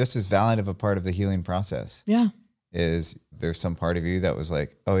just as valid of a part of the healing process. Yeah. Is there's some part of you that was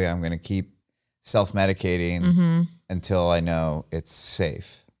like, oh yeah, I'm going to keep self-medicating until I know it's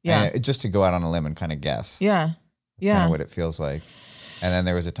safe. Yeah. And just to go out on a limb and kind of guess. Yeah. That's kind of what it feels like. And then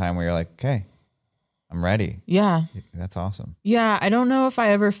there was a time where you're like, okay, I'm ready. Yeah. That's awesome. Yeah. I don't know if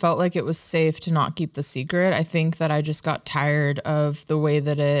I ever felt like it was safe to not keep the secret. I think that I just got tired of the way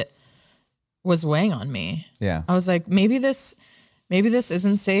that it was weighing on me. Yeah. I was like, maybe this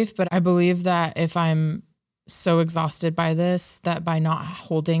isn't safe, but I believe that if I'm so exhausted by this, that by not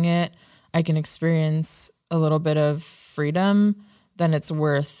holding it, I can experience a little bit of freedom, then it's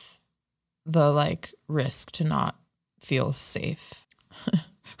worth the like risk to not feel safe.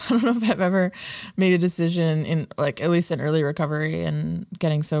 I don't know if I've ever made a decision in like, at least in early recovery and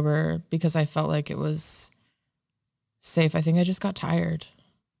getting sober, because I felt like it was safe. I think I just got tired,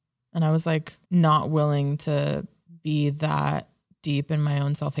 and I was like not willing to be that deep in my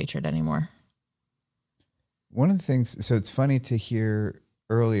own self-hatred anymore. One of the things, so it's funny to hear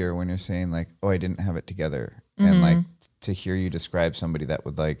earlier when you're saying like, oh, I didn't have it together. And like to hear you describe somebody that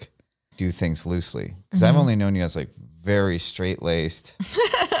would like do things loosely. Because I've only known you as like very straight-laced,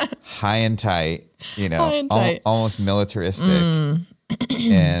 high and tight, you know, almost militaristic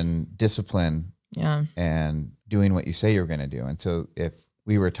and discipline. Yeah. And doing what you say you're going to do. And so if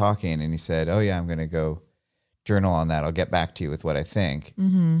we were talking and you said, oh yeah, I'm going to go journal on that, I'll get back to you with what I think.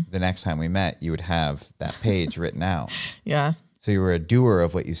 The next time we met, you would have that page written out. Yeah. So you were a doer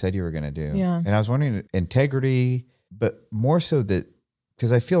of what you said you were going to do. Yeah. And I was wondering, integrity, but more so that,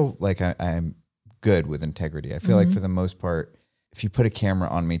 because I feel like I'm good with integrity. I feel like for the most part, if you put a camera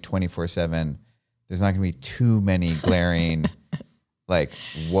on me 24/7, there's not going to be too many glaring, like,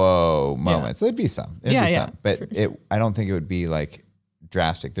 whoa moments. There'd be some. But I don't think it would be like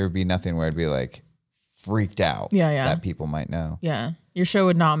drastic. There would be nothing where I'd be like freaked out that people might know. Yeah. Your show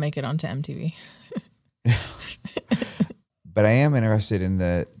would not make it onto MTV. But I am interested in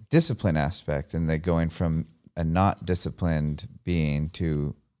the discipline aspect and the going from a not disciplined being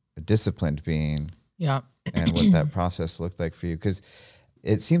to a disciplined being. Yeah. And what that process looked like for you. Because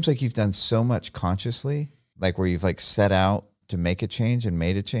it seems like you've done so much consciously, like where you've like set out to make a change and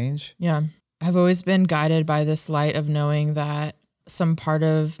made a change. Yeah. I've always been guided by this light of knowing that some part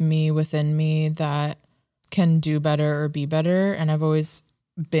of me within me that can do better or be better. And I've always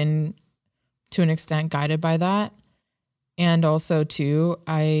been to an extent guided by that. And also too,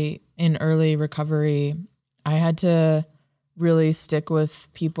 in early recovery, I had to really stick with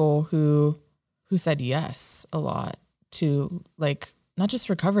people who said yes a lot to like, not just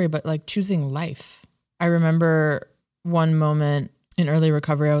recovery, but like choosing life. I remember one moment in early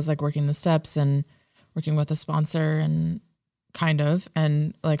recovery, I was like working the steps and working with a sponsor and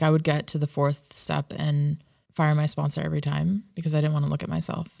like I would get to the fourth step and fire my sponsor every time because I didn't want to look at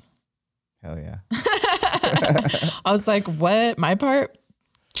myself. Hell yeah. I was like, what? My part?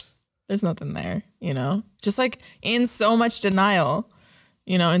 There's nothing there, just like in so much denial.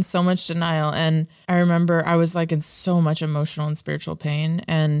 And I remember I was like in so much emotional and spiritual pain.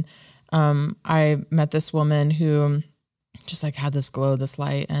 And I met this woman who just like had this glow, this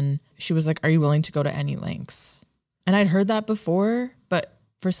light. And she was like, are you willing to go to any lengths? And I'd heard that before, but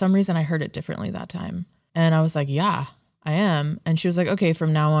for some reason I heard it differently that time. And I was like, yeah, I am. And she was like, okay,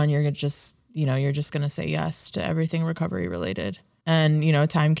 from now on, you're just going to say yes to everything recovery related. And,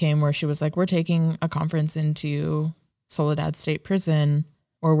 time came where she was like, we're taking a conference into Soledad State Prison,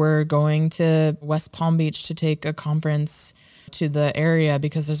 or we're going to West Palm Beach to take a conference to the area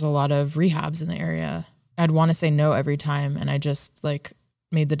because there's a lot of rehabs in the area. I'd want to say no every time. And I just like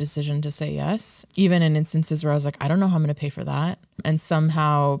made the decision to say yes, even in instances where I was like, I don't know how I'm going to pay for that. And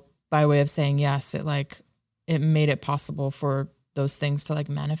somehow by way of saying yes, it made it possible for those things to like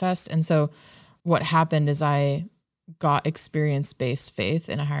manifest. And so what happened is I got experience-based faith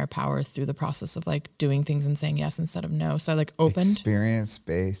in a higher power through the process of like doing things and saying yes instead of no. So I like opened.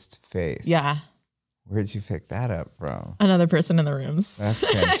 Experience-based faith. Yeah. Where did you pick that up from? Another person in the rooms. That's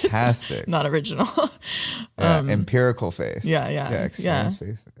fantastic. Not original. Empirical faith. Yeah. Experience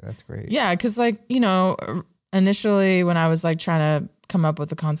faith. That's great. Yeah. Cause like, initially when I was like trying to come up with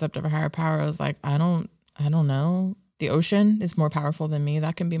the concept of a higher power, I was like, I don't know. The ocean is more powerful than me.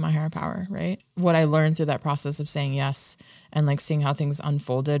 That can be my higher power, right? What I learned through that process of saying yes and like seeing how things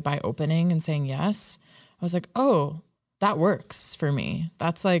unfolded by opening and saying yes, I was like, oh, that works for me.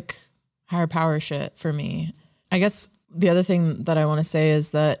 That's like higher power shit for me. I guess the other thing that I want to say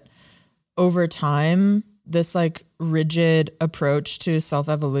is that over time, this like rigid approach to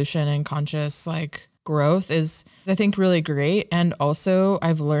self-evolution and conscious like growth is, I think, really great. And also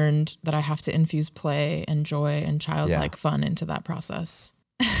I've learned that I have to infuse play and joy and childlike fun into that process.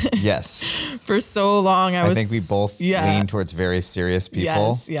 Yes. For so long, I think we both lean towards very serious people.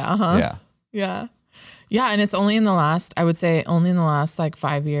 Yes. Yeah. Uh-huh. Yeah. And it's only in the last, I would say only in the last like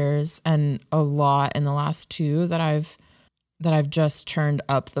 5 years and a lot in the last 2 that I've just turned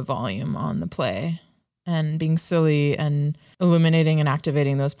up the volume on the play and being silly and illuminating and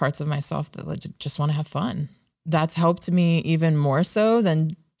activating those parts of myself that like, just want to have fun. That's helped me even more so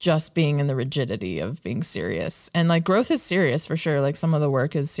than just being in the rigidity of being serious. And like growth is serious for sure. Like some of the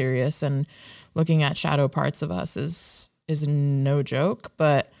work is serious and looking at shadow parts of us is no joke,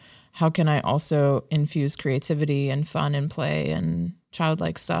 but how can I also infuse creativity and fun and play and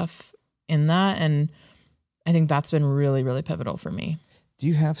childlike stuff in that? And I think that's been really, really pivotal for me. Do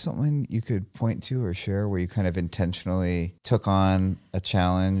you have something you could point to or share where you kind of intentionally took on a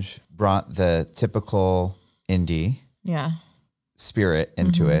challenge, brought the typical indie spirit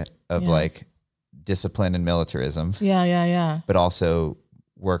into it of like discipline and militarism? Yeah. But also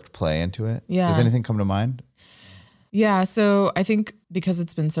worked play into it? Yeah. Does anything come to mind? Yeah. So I think because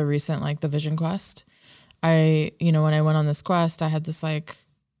it's been so recent, like the Vision Quest, when I went on this quest, I had this like,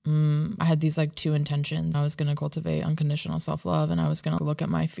 I had these like 2 intentions. I was going to cultivate unconditional self-love and I was going to look at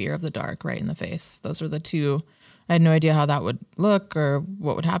my fear of the dark right in the face. Those were the 2. I had no idea how that would look or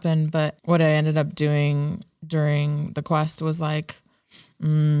what would happen. But what I ended up doing during the quest was like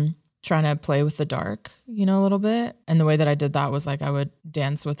trying to play with the dark, a little bit. And the way that I did that was like I would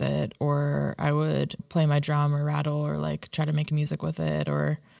dance with it, or I would play my drum or rattle, or like try to make music with it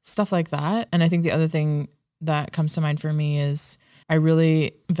or stuff like that. And I think the other thing that comes to mind for me is I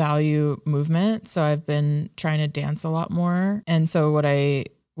really value movement. So I've been trying to dance a lot more. And so what I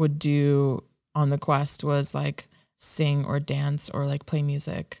would do on the quest was like sing or dance or like play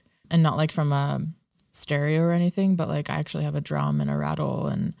music, and not like from a stereo or anything, but like I actually have a drum and a rattle.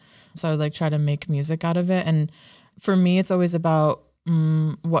 And so I would like try to make music out of it. And for me, it's always about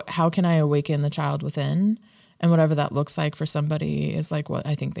how can I awaken the child within? And whatever that looks like for somebody is like what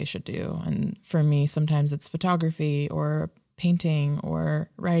I think they should do. And for me, sometimes it's photography or painting or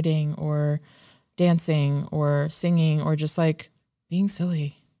writing or dancing or singing or just like being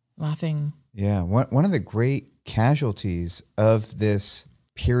silly, laughing. Yeah. One of the great casualties of this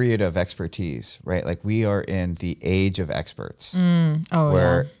period of expertise, right? Like we are in the age of experts Oh,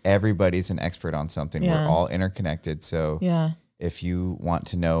 where everybody's an expert on something. Yeah. We're all interconnected. So yeah. if you want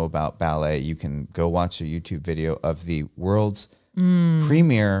to know about ballet, you can go watch a YouTube video of the world's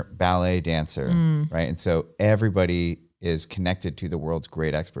premier ballet dancer, right? And so everybody is connected to the world's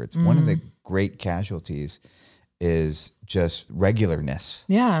great experts. One of the great casualties is just regularness,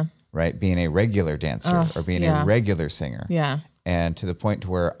 Yeah. right? Being a regular dancer or being a regular singer. Yeah. And to the point to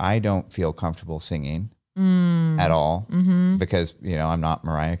where I don't feel comfortable singing at all because, you know, I'm not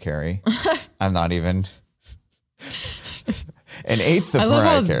Mariah Carey. I'm not even an eighth of I love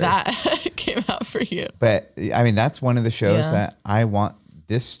Mariah how Carey. that came out for you. But I mean, that's one of the shows Yeah. that I want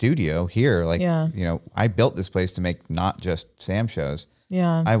this studio here. Like, Yeah. you know, I built this place to make not just Sam shows.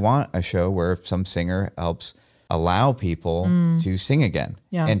 Yeah. I want a show where some singer helps allow people to sing again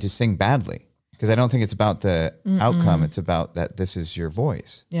Yeah. and to sing badly. Because I don't think it's about the outcome. It's about that this is your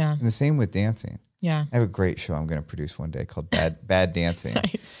voice. Yeah. And the same with dancing. Yeah. I have a great show I'm going to produce one day called Bad Dancing.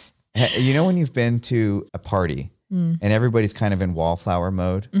 Nice. You know when you've been to a party and everybody's kind of in wallflower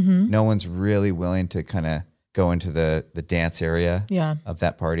mode? No one's really willing to kind of go into the dance area Yeah. of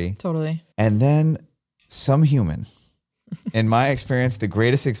that party. Totally. And then some human, in my experience, the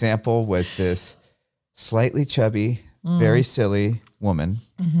greatest example was this slightly chubby, very silly woman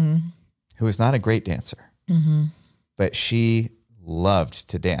who was not a great dancer, but she loved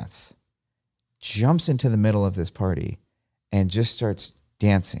to dance, jumps into the middle of this party and just starts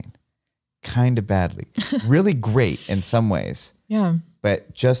dancing kind of badly, really great in some ways, Yeah.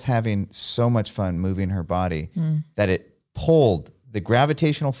 but just having so much fun moving her body that it pulled the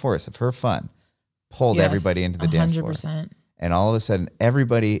gravitational force of her fun, pulled Yes, everybody into the dance floor. 100%. And all of a sudden,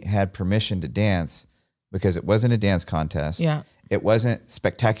 everybody had permission to dance because it wasn't a dance contest. Yeah. It wasn't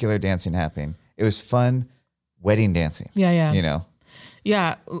spectacular dancing happening. It was fun wedding dancing. Yeah. Yeah. You know?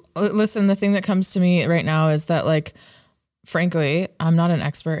 Yeah. Listen, the thing that comes to me right now is that, like, frankly, I'm not an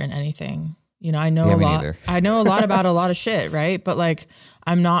expert in anything. You know, I know Yeah, a me lot. neither. I know a lot about a lot of shit, right? But like,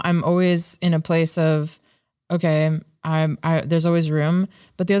 I'm always in a place of, okay, there's always room.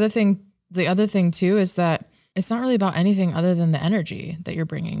 But the other thing too is that it's not really about anything other than the energy that you're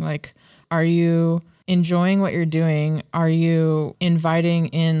bringing. Like, are you enjoying what you're doing? Are you inviting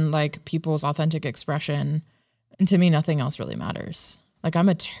in like people's authentic expression? And to me, nothing else really matters. Like, I'm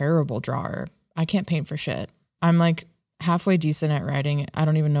a terrible drawer. I can't paint for shit. I'm like halfway decent at writing. I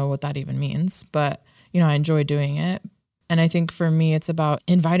don't even know what that even means, but you know, I enjoy doing it. And I think for me, it's about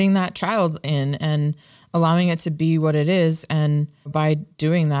inviting that child in and allowing it to be what it is. And by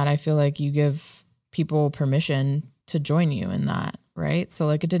doing that, I feel like you give people permission to join you in that, right? So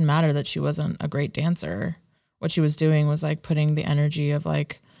like, it didn't matter that she wasn't a great dancer. What she was doing was like putting the energy of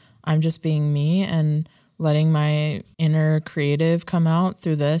like, I'm just being me and letting my inner creative come out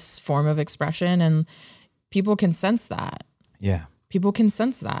through this form of expression. And people can sense that. Yeah. People can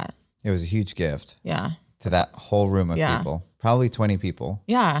sense that. It was a huge gift Yeah. to that whole room of Yeah. people, probably 20 people,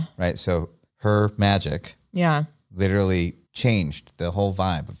 Yeah. right? So her magic Yeah. literally changed the whole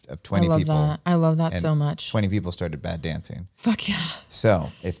vibe of 20 I love people. that. I love that And so much. 20 people started bad dancing. Fuck yeah.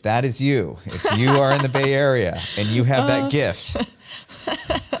 So if that is you, if you are in the Bay Area and you have that gift,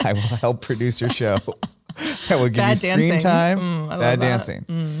 I will help produce your show. I will give Bad you screen dancing. time. I love Bad that.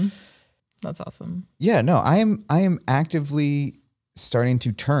 dancing. That's awesome. Yeah, no, I am actively starting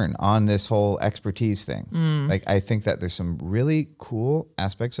to turn on this whole expertise thing. Like, I think that there's some really cool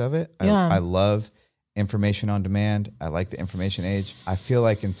aspects of it. Yeah. I love information on demand. I like the information age. I feel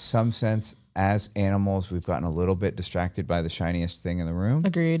like in some sense, as animals, we've gotten a little bit distracted by the shiniest thing in the room.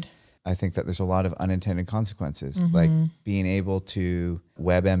 Agreed. I think that there's a lot of unintended consequences, like being able to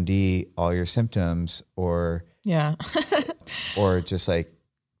WebMD all your symptoms or Yeah. just like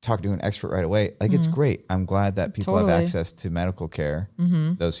talk to an expert right away. Like, it's great. I'm glad that people have Totally. access to medical care,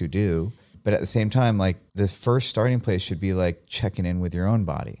 those who do. But at the same time, like, the first starting place should be like checking in with your own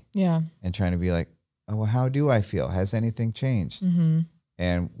body Yeah. and trying to be like, oh, well, how do I feel? Has anything changed?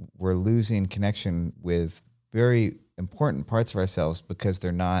 And we're losing connection with very important parts of ourselves because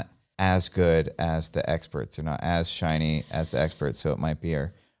they're not as good as the experts. They're not as shiny as the experts. So it might be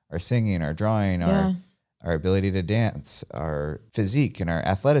our singing, our drawing, Yeah. our ability to dance, our physique and our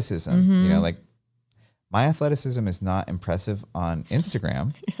athleticism. You know, like, my athleticism is not impressive on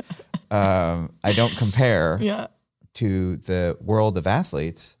Instagram. I don't compare Yeah. to the world of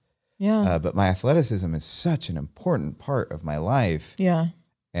athletes, Yeah. but my athleticism is such an important part of my life. Yeah.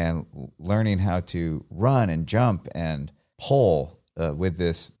 And learning how to run and jump and pull with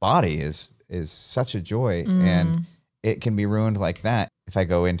this body is such a joy. And it can be ruined like that if I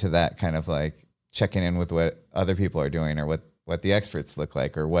go into that kind of like checking in with what other people are doing or what what the experts look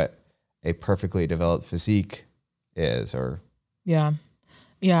like or what a perfectly developed physique is, or Yeah.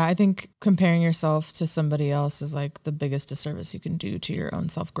 Yeah, I think comparing yourself to somebody else is like the biggest disservice you can do to your own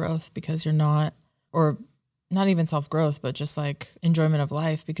self-growth, because you're not, or not even self-growth, but just like enjoyment of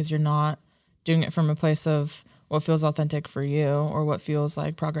life, because you're not doing it from a place of what feels authentic for you or what feels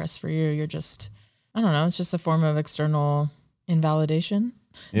like progress for you. You're just, I don't know, it's just a form of external invalidation.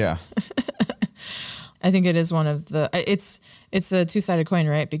 yeah. I think it is one of the, it's a two-sided coin,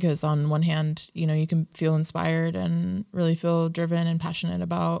 right? Because on one hand, you know, you can feel inspired and really feel driven and passionate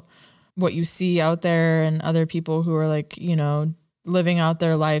about what you see out there and other people who are like, you know, living out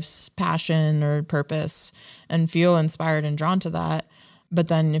their life's passion or purpose, and feel inspired and drawn to that. But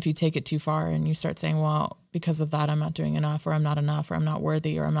then if you take it too far and you start saying, well, because of that, I'm not doing enough, or I'm not enough, or I'm not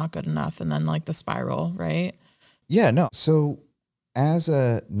worthy, or I'm not good enough. And then like the spiral, right? Yeah, no. So as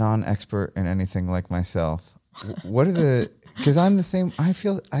a non-expert in anything like myself, what are because I'm the same, I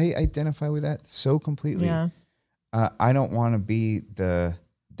feel I identify with that so completely. Yeah. I don't want to be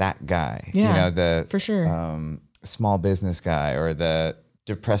that guy, Yeah, you know, the for sure. Small business guy or the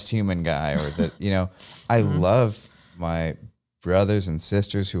depressed human guy or the, you know, I love my brothers and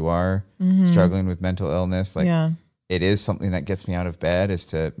sisters who are struggling with mental illness. Like it is something that gets me out of bed, is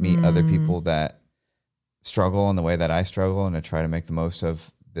to meet other people that struggle in the way that I struggle, and to try to make the most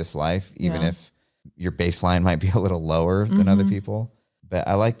of this life, even if your baseline might be a little lower than other people. But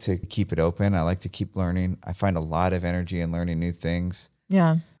I like to keep it open. I like to keep learning. I find a lot of energy in learning new things.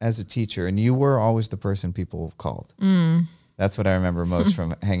 Yeah. As a teacher, and you were always the person people called. That's what I remember most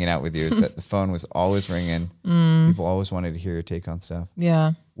from hanging out with you, is that the phone was always ringing. People always wanted to hear your take on stuff.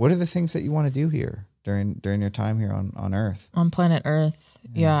 Yeah. What are the things that you want to do here during your time here on Earth? On planet Earth.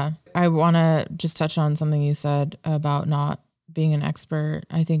 Yeah. I want to just touch on something you said about not being an expert.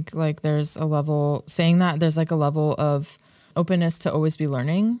 I think like there's a level, saying that there's like a level of openness to always be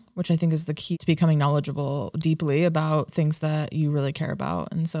learning, which I think is the key to becoming knowledgeable deeply about things that you really care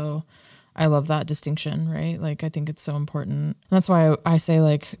about. And so I love that distinction, right? Like, I think it's so important. And that's why I say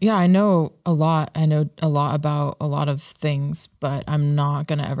like, yeah, I know a lot. I know a lot about a lot of things, but I'm not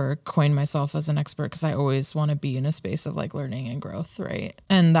going to ever coin myself as an expert, because I always want to be in a space of like learning and growth, right?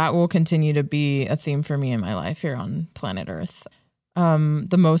 And that will continue to be a theme for me in my life here on planet Earth.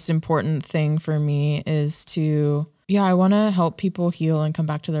 The most important thing for me is to, I want to help people heal and come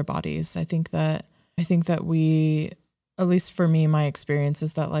back to their bodies. I think that we, at least for me, my experience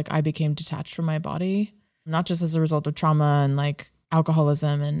is that like I became detached from my body, not just as a result of trauma and like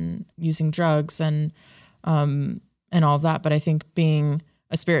alcoholism and using drugs and all of that, but I think being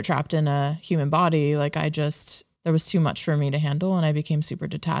a spirit trapped in a human body, like there was too much for me to handle, and I became super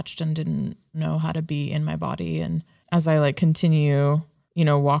detached and didn't know how to be in my body. And as I like continue, you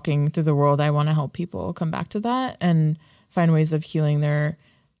know, walking through the world, I want to help people come back to that and find ways of healing their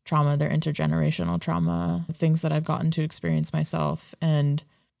trauma, their intergenerational trauma, things that I've gotten to experience myself. And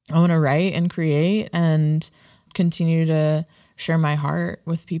I want to write and create and continue to share my heart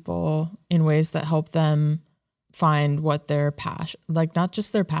with people in ways that help them find what their passion, like not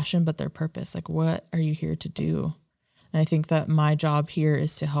just their passion, but their purpose. Like, what are you here to do? And I think that my job here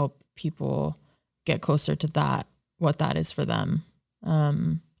is to help people get closer to that, what that is for them.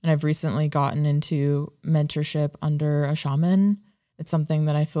 And I've recently gotten into mentorship under a shaman. It's something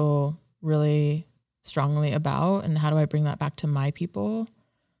that I feel really strongly about. And how do I bring that back to my people?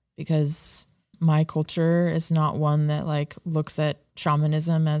 Because my culture is not one that like looks at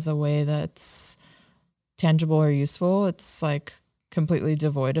shamanism as a way that's tangible or useful. It's like completely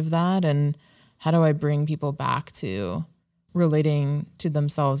devoid of that. And how do I bring people back to relating to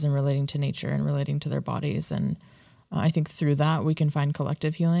themselves and relating to nature and relating to their bodies? And I think through that we can find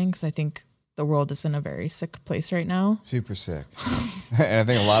collective healing, because I think the world is in a very sick place right now. Super sick. And I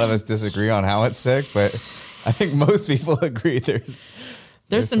think a lot of us disagree on how it's sick, but I think most people agree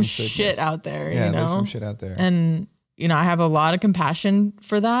there's some shit out there. Yeah, you know? There's some shit out there. And, you know, I have a lot of compassion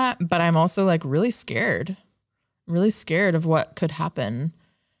for that, but I'm also like really scared of what could happen.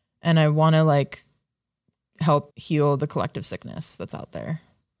 And I want to like help heal the collective sickness that's out there.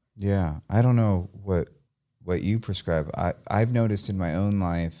 Yeah. I don't know what you prescribe. I've noticed in my own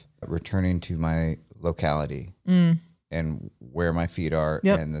life, returning to my locality and where my feet are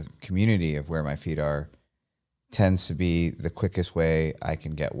and the community of where my feet are tends to be the quickest way I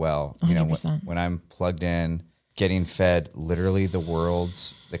can get well. 100%. You know, when I'm plugged in, getting fed literally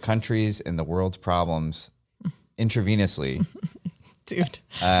the country's and the world's problems intravenously. Dude,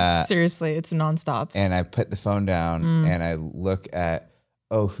 seriously, it's nonstop. And I put the phone down and I look at,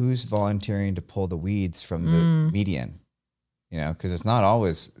 who's volunteering to pull the weeds from the median? You know, because it's not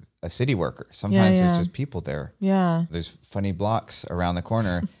always a city worker. Sometimes Yeah, there's yeah. just people there. Yeah. There's funny blocks around the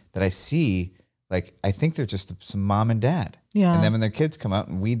corner that I see. Like, I think they're just some mom and dad. Yeah. And then when their kids come out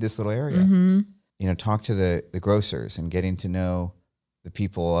and weed this little area, Mm-hmm. you know, talk to the grocers and getting to know the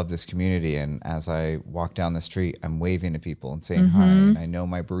people of this community. And as I walk down the street, I'm waving to people and saying hi. And I know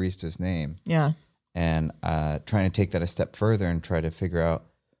my barista's name. Yeah. And trying to take that a step further and try to figure out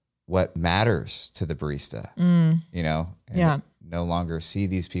what matters to the barista, you know? And Yeah. no longer see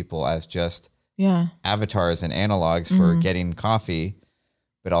these people as just Yeah. avatars and analogs for getting coffee,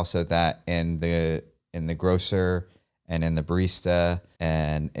 but also that in the grocer and in the barista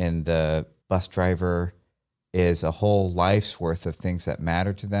and in the bus driver is a whole life's worth of things that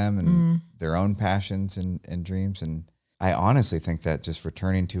matter to them and their own passions and dreams. And I honestly think that just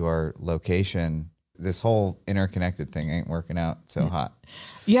returning to our location, this whole interconnected thing ain't working out so hot.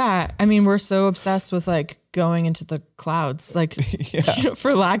 Yeah. I mean, we're so obsessed with like going into the clouds, like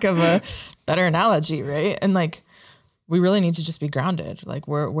for lack of a better analogy, right? And like, we really need to just be grounded. Like,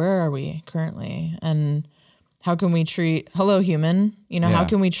 where are we currently? And how can we treat, hello, human, you know, how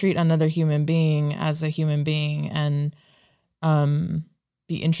can we treat another human being as a human being and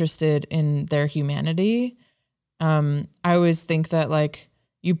be interested in their humanity? I always think that like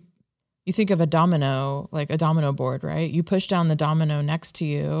you think of a domino, like a domino board, right? You push down the domino next to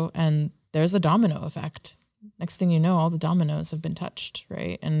you and there's a domino effect. Next thing you know, all the dominoes have been touched,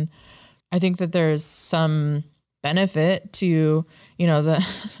 right? And I think that there's some benefit to, you know, the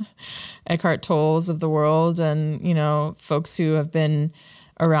Eckhart Tolles of the world and, you know, folks who have been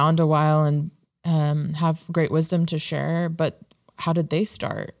around a while and have great wisdom to share. But how did they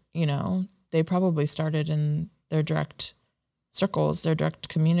start? You know, they probably started in their direct circles, their direct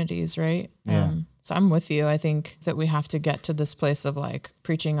communities, right? Yeah. So I'm with you. I think that we have to get to this place of like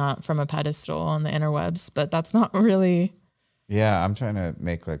preaching on from a pedestal on the interwebs, but that's not really. Yeah, I'm trying to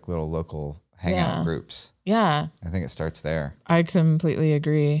make like little local hangout groups. Yeah. I think it starts there. I completely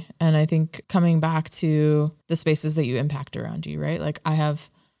agree. And I think coming back to the spaces that you impact around you, right? Like I have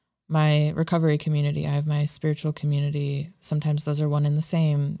my recovery community, I have my spiritual community. Sometimes those are one and the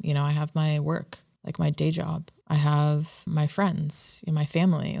same. You know, I have my work, like my day job. I have my friends, my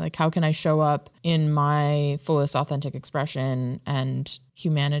family. Like, how can I show up in my fullest authentic expression and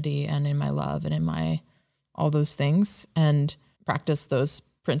humanity and in my love and in my all those things and practice those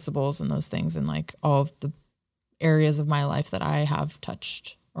principles and those things in like all of the areas of my life that I have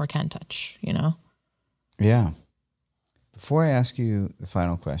touched or can touch, you know? Yeah. Before I ask you the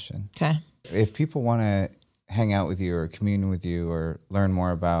final question, Okay. if people want to hang out with you or commune with you or learn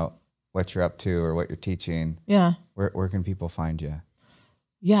more about what you're up to or what you're teaching, Yeah. where can people find you?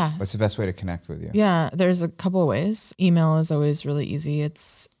 Yeah. What's the best way to connect with you? Yeah. There's a couple of ways. Email is always really easy.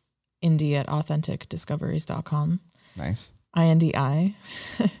 It's indie@authenticdiscoveries.com. Nice. INDI.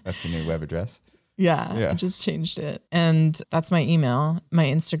 That's the new web address. Yeah. I just changed it. And that's my email. My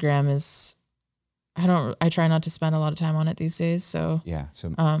Instagram is, I try not to spend a lot of time on it these days. So Yeah.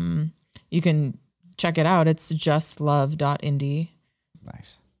 So you can check it out. It's justlove.indie.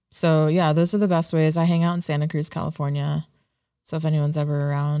 nice. So yeah, those are the best ways. I hang out in Santa Cruz, California. So if anyone's ever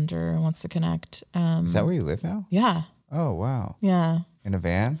around or wants to connect. Is that where you live now? Yeah. Oh, wow. Yeah. In a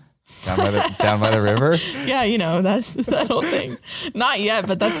van? Down by the river? Yeah, you know, that whole thing. Not yet,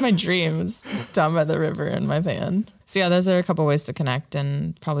 but that's my dreams. Down by the river in my van. So yeah, those are a couple ways to connect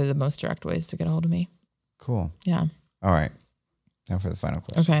and probably the most direct ways to get a hold of me. Cool. Yeah. All right. Now for the final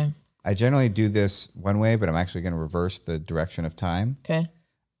question. Okay. I generally do this one way, but I'm actually going to reverse the direction of time. Okay.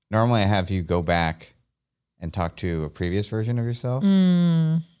 Normally I have you go back and talk to a previous version of yourself.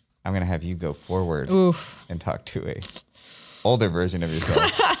 Mm. I'm going to have you go forward Oof. and talk to a older version of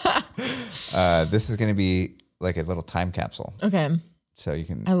yourself. This is going to be like a little time capsule. Okay. So you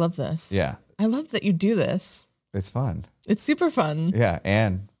can. I love this. Yeah. I love that you do this. It's fun. It's super fun. Yeah.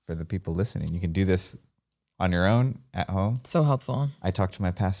 And for the people listening, you can do this on your own at home. So helpful. I talk to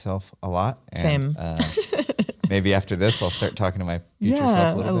my past self a lot. And, Same. Maybe after this, I'll start talking to my future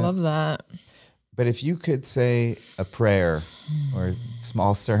self a little I bit. love that. But if you could say a prayer or a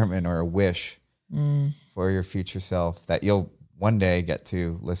small sermon or a wish for your future self that you'll one day get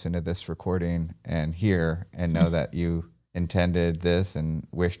to listen to this recording and hear and know that you intended this and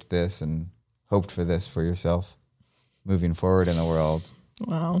wished this and hoped for this for yourself moving forward in the world,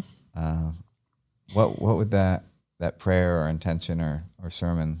 Wow. what would that prayer or intention or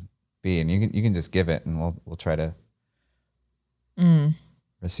sermon be? And you can just give it and we'll try to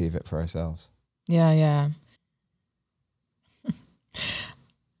receive it for ourselves. Yeah, yeah.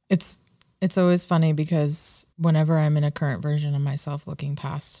 It's always funny because whenever I'm in a current version of myself looking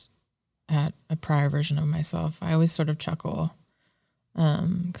past at a prior version of myself, I always sort of chuckle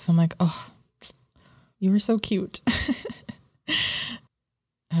Because I'm like, oh, you were so cute.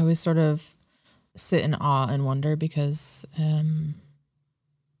 I always sort of sit in awe and wonder because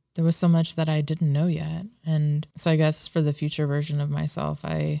there was so much that I didn't know yet. And so I guess for the future version of myself,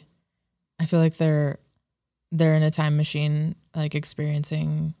 I feel like they're in a time machine, like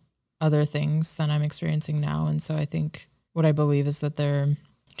experiencing other things than I'm experiencing now. And so I think what I believe is that they're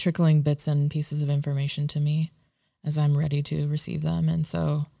trickling bits and pieces of information to me as I'm ready to receive them. And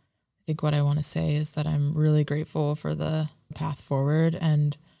so I think what I want to say is that I'm really grateful for the path forward.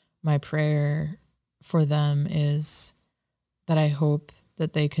 And my prayer for them is that I hope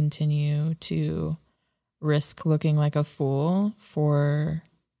that they continue to risk looking like a fool for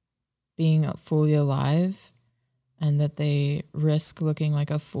being fully alive, and that they risk looking like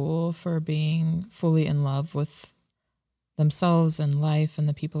a fool for being fully in love with themselves and life and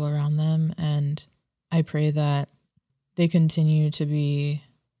the people around them. And I pray that they continue to be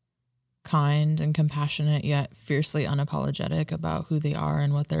kind and compassionate, yet fiercely unapologetic about who they are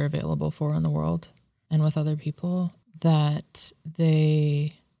and what they're available for in the world and with other people. That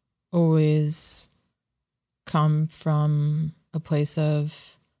they always come from a place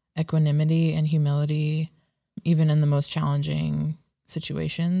of equanimity and humility, even in the most challenging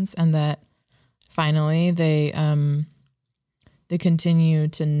situations, and that finally they continue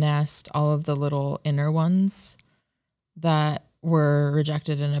to nest all of the little inner ones that were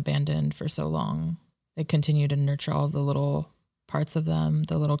rejected and abandoned for so long. They continue to nurture all of the little parts of them,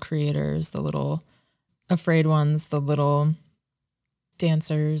 the little creators, the little afraid ones, the little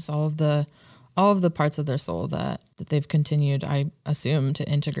dancers, all of the parts of their soul that they've continued, I assume, to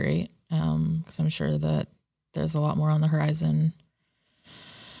integrate. Because I'm sure that there's a lot more on the horizon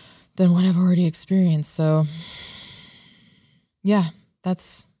than what I've already experienced. So yeah,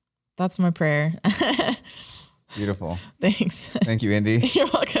 that's my prayer. Beautiful. Thanks. Thank you, Indy. You're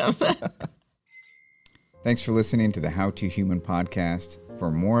welcome. Thanks for listening to the How to Human podcast.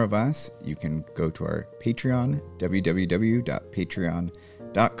 For more of us, you can go to our Patreon,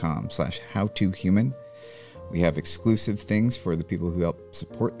 www.patreon.com/howtohuman. We have exclusive things for the people who help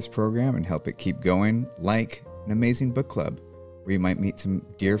support this program and help it keep going, like an amazing book club where you might meet some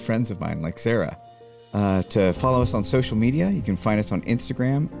dear friends of mine like Sarah. To follow us on social media, you can find us on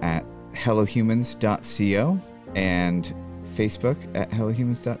Instagram at hellohumans.co and Facebook at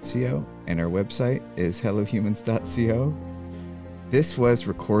hellohumans.co, and our website is hellohumans.co. This was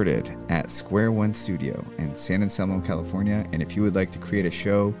recorded at Square One Studio in San Anselmo, California. And if you would like to create a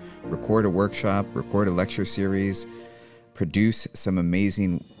show, record a workshop, record a lecture series, produce some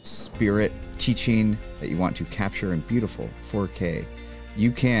amazing spirit teaching that you want to capture in beautiful 4K,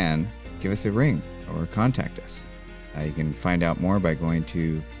 you can give us a ring or contact us. You can find out more by going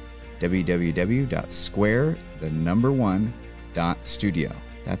to www.square1.studio.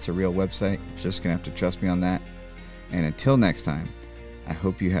 That's a real website. You're just going to have to trust me on that. And until next time, I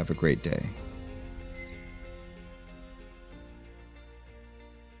hope you have a great day.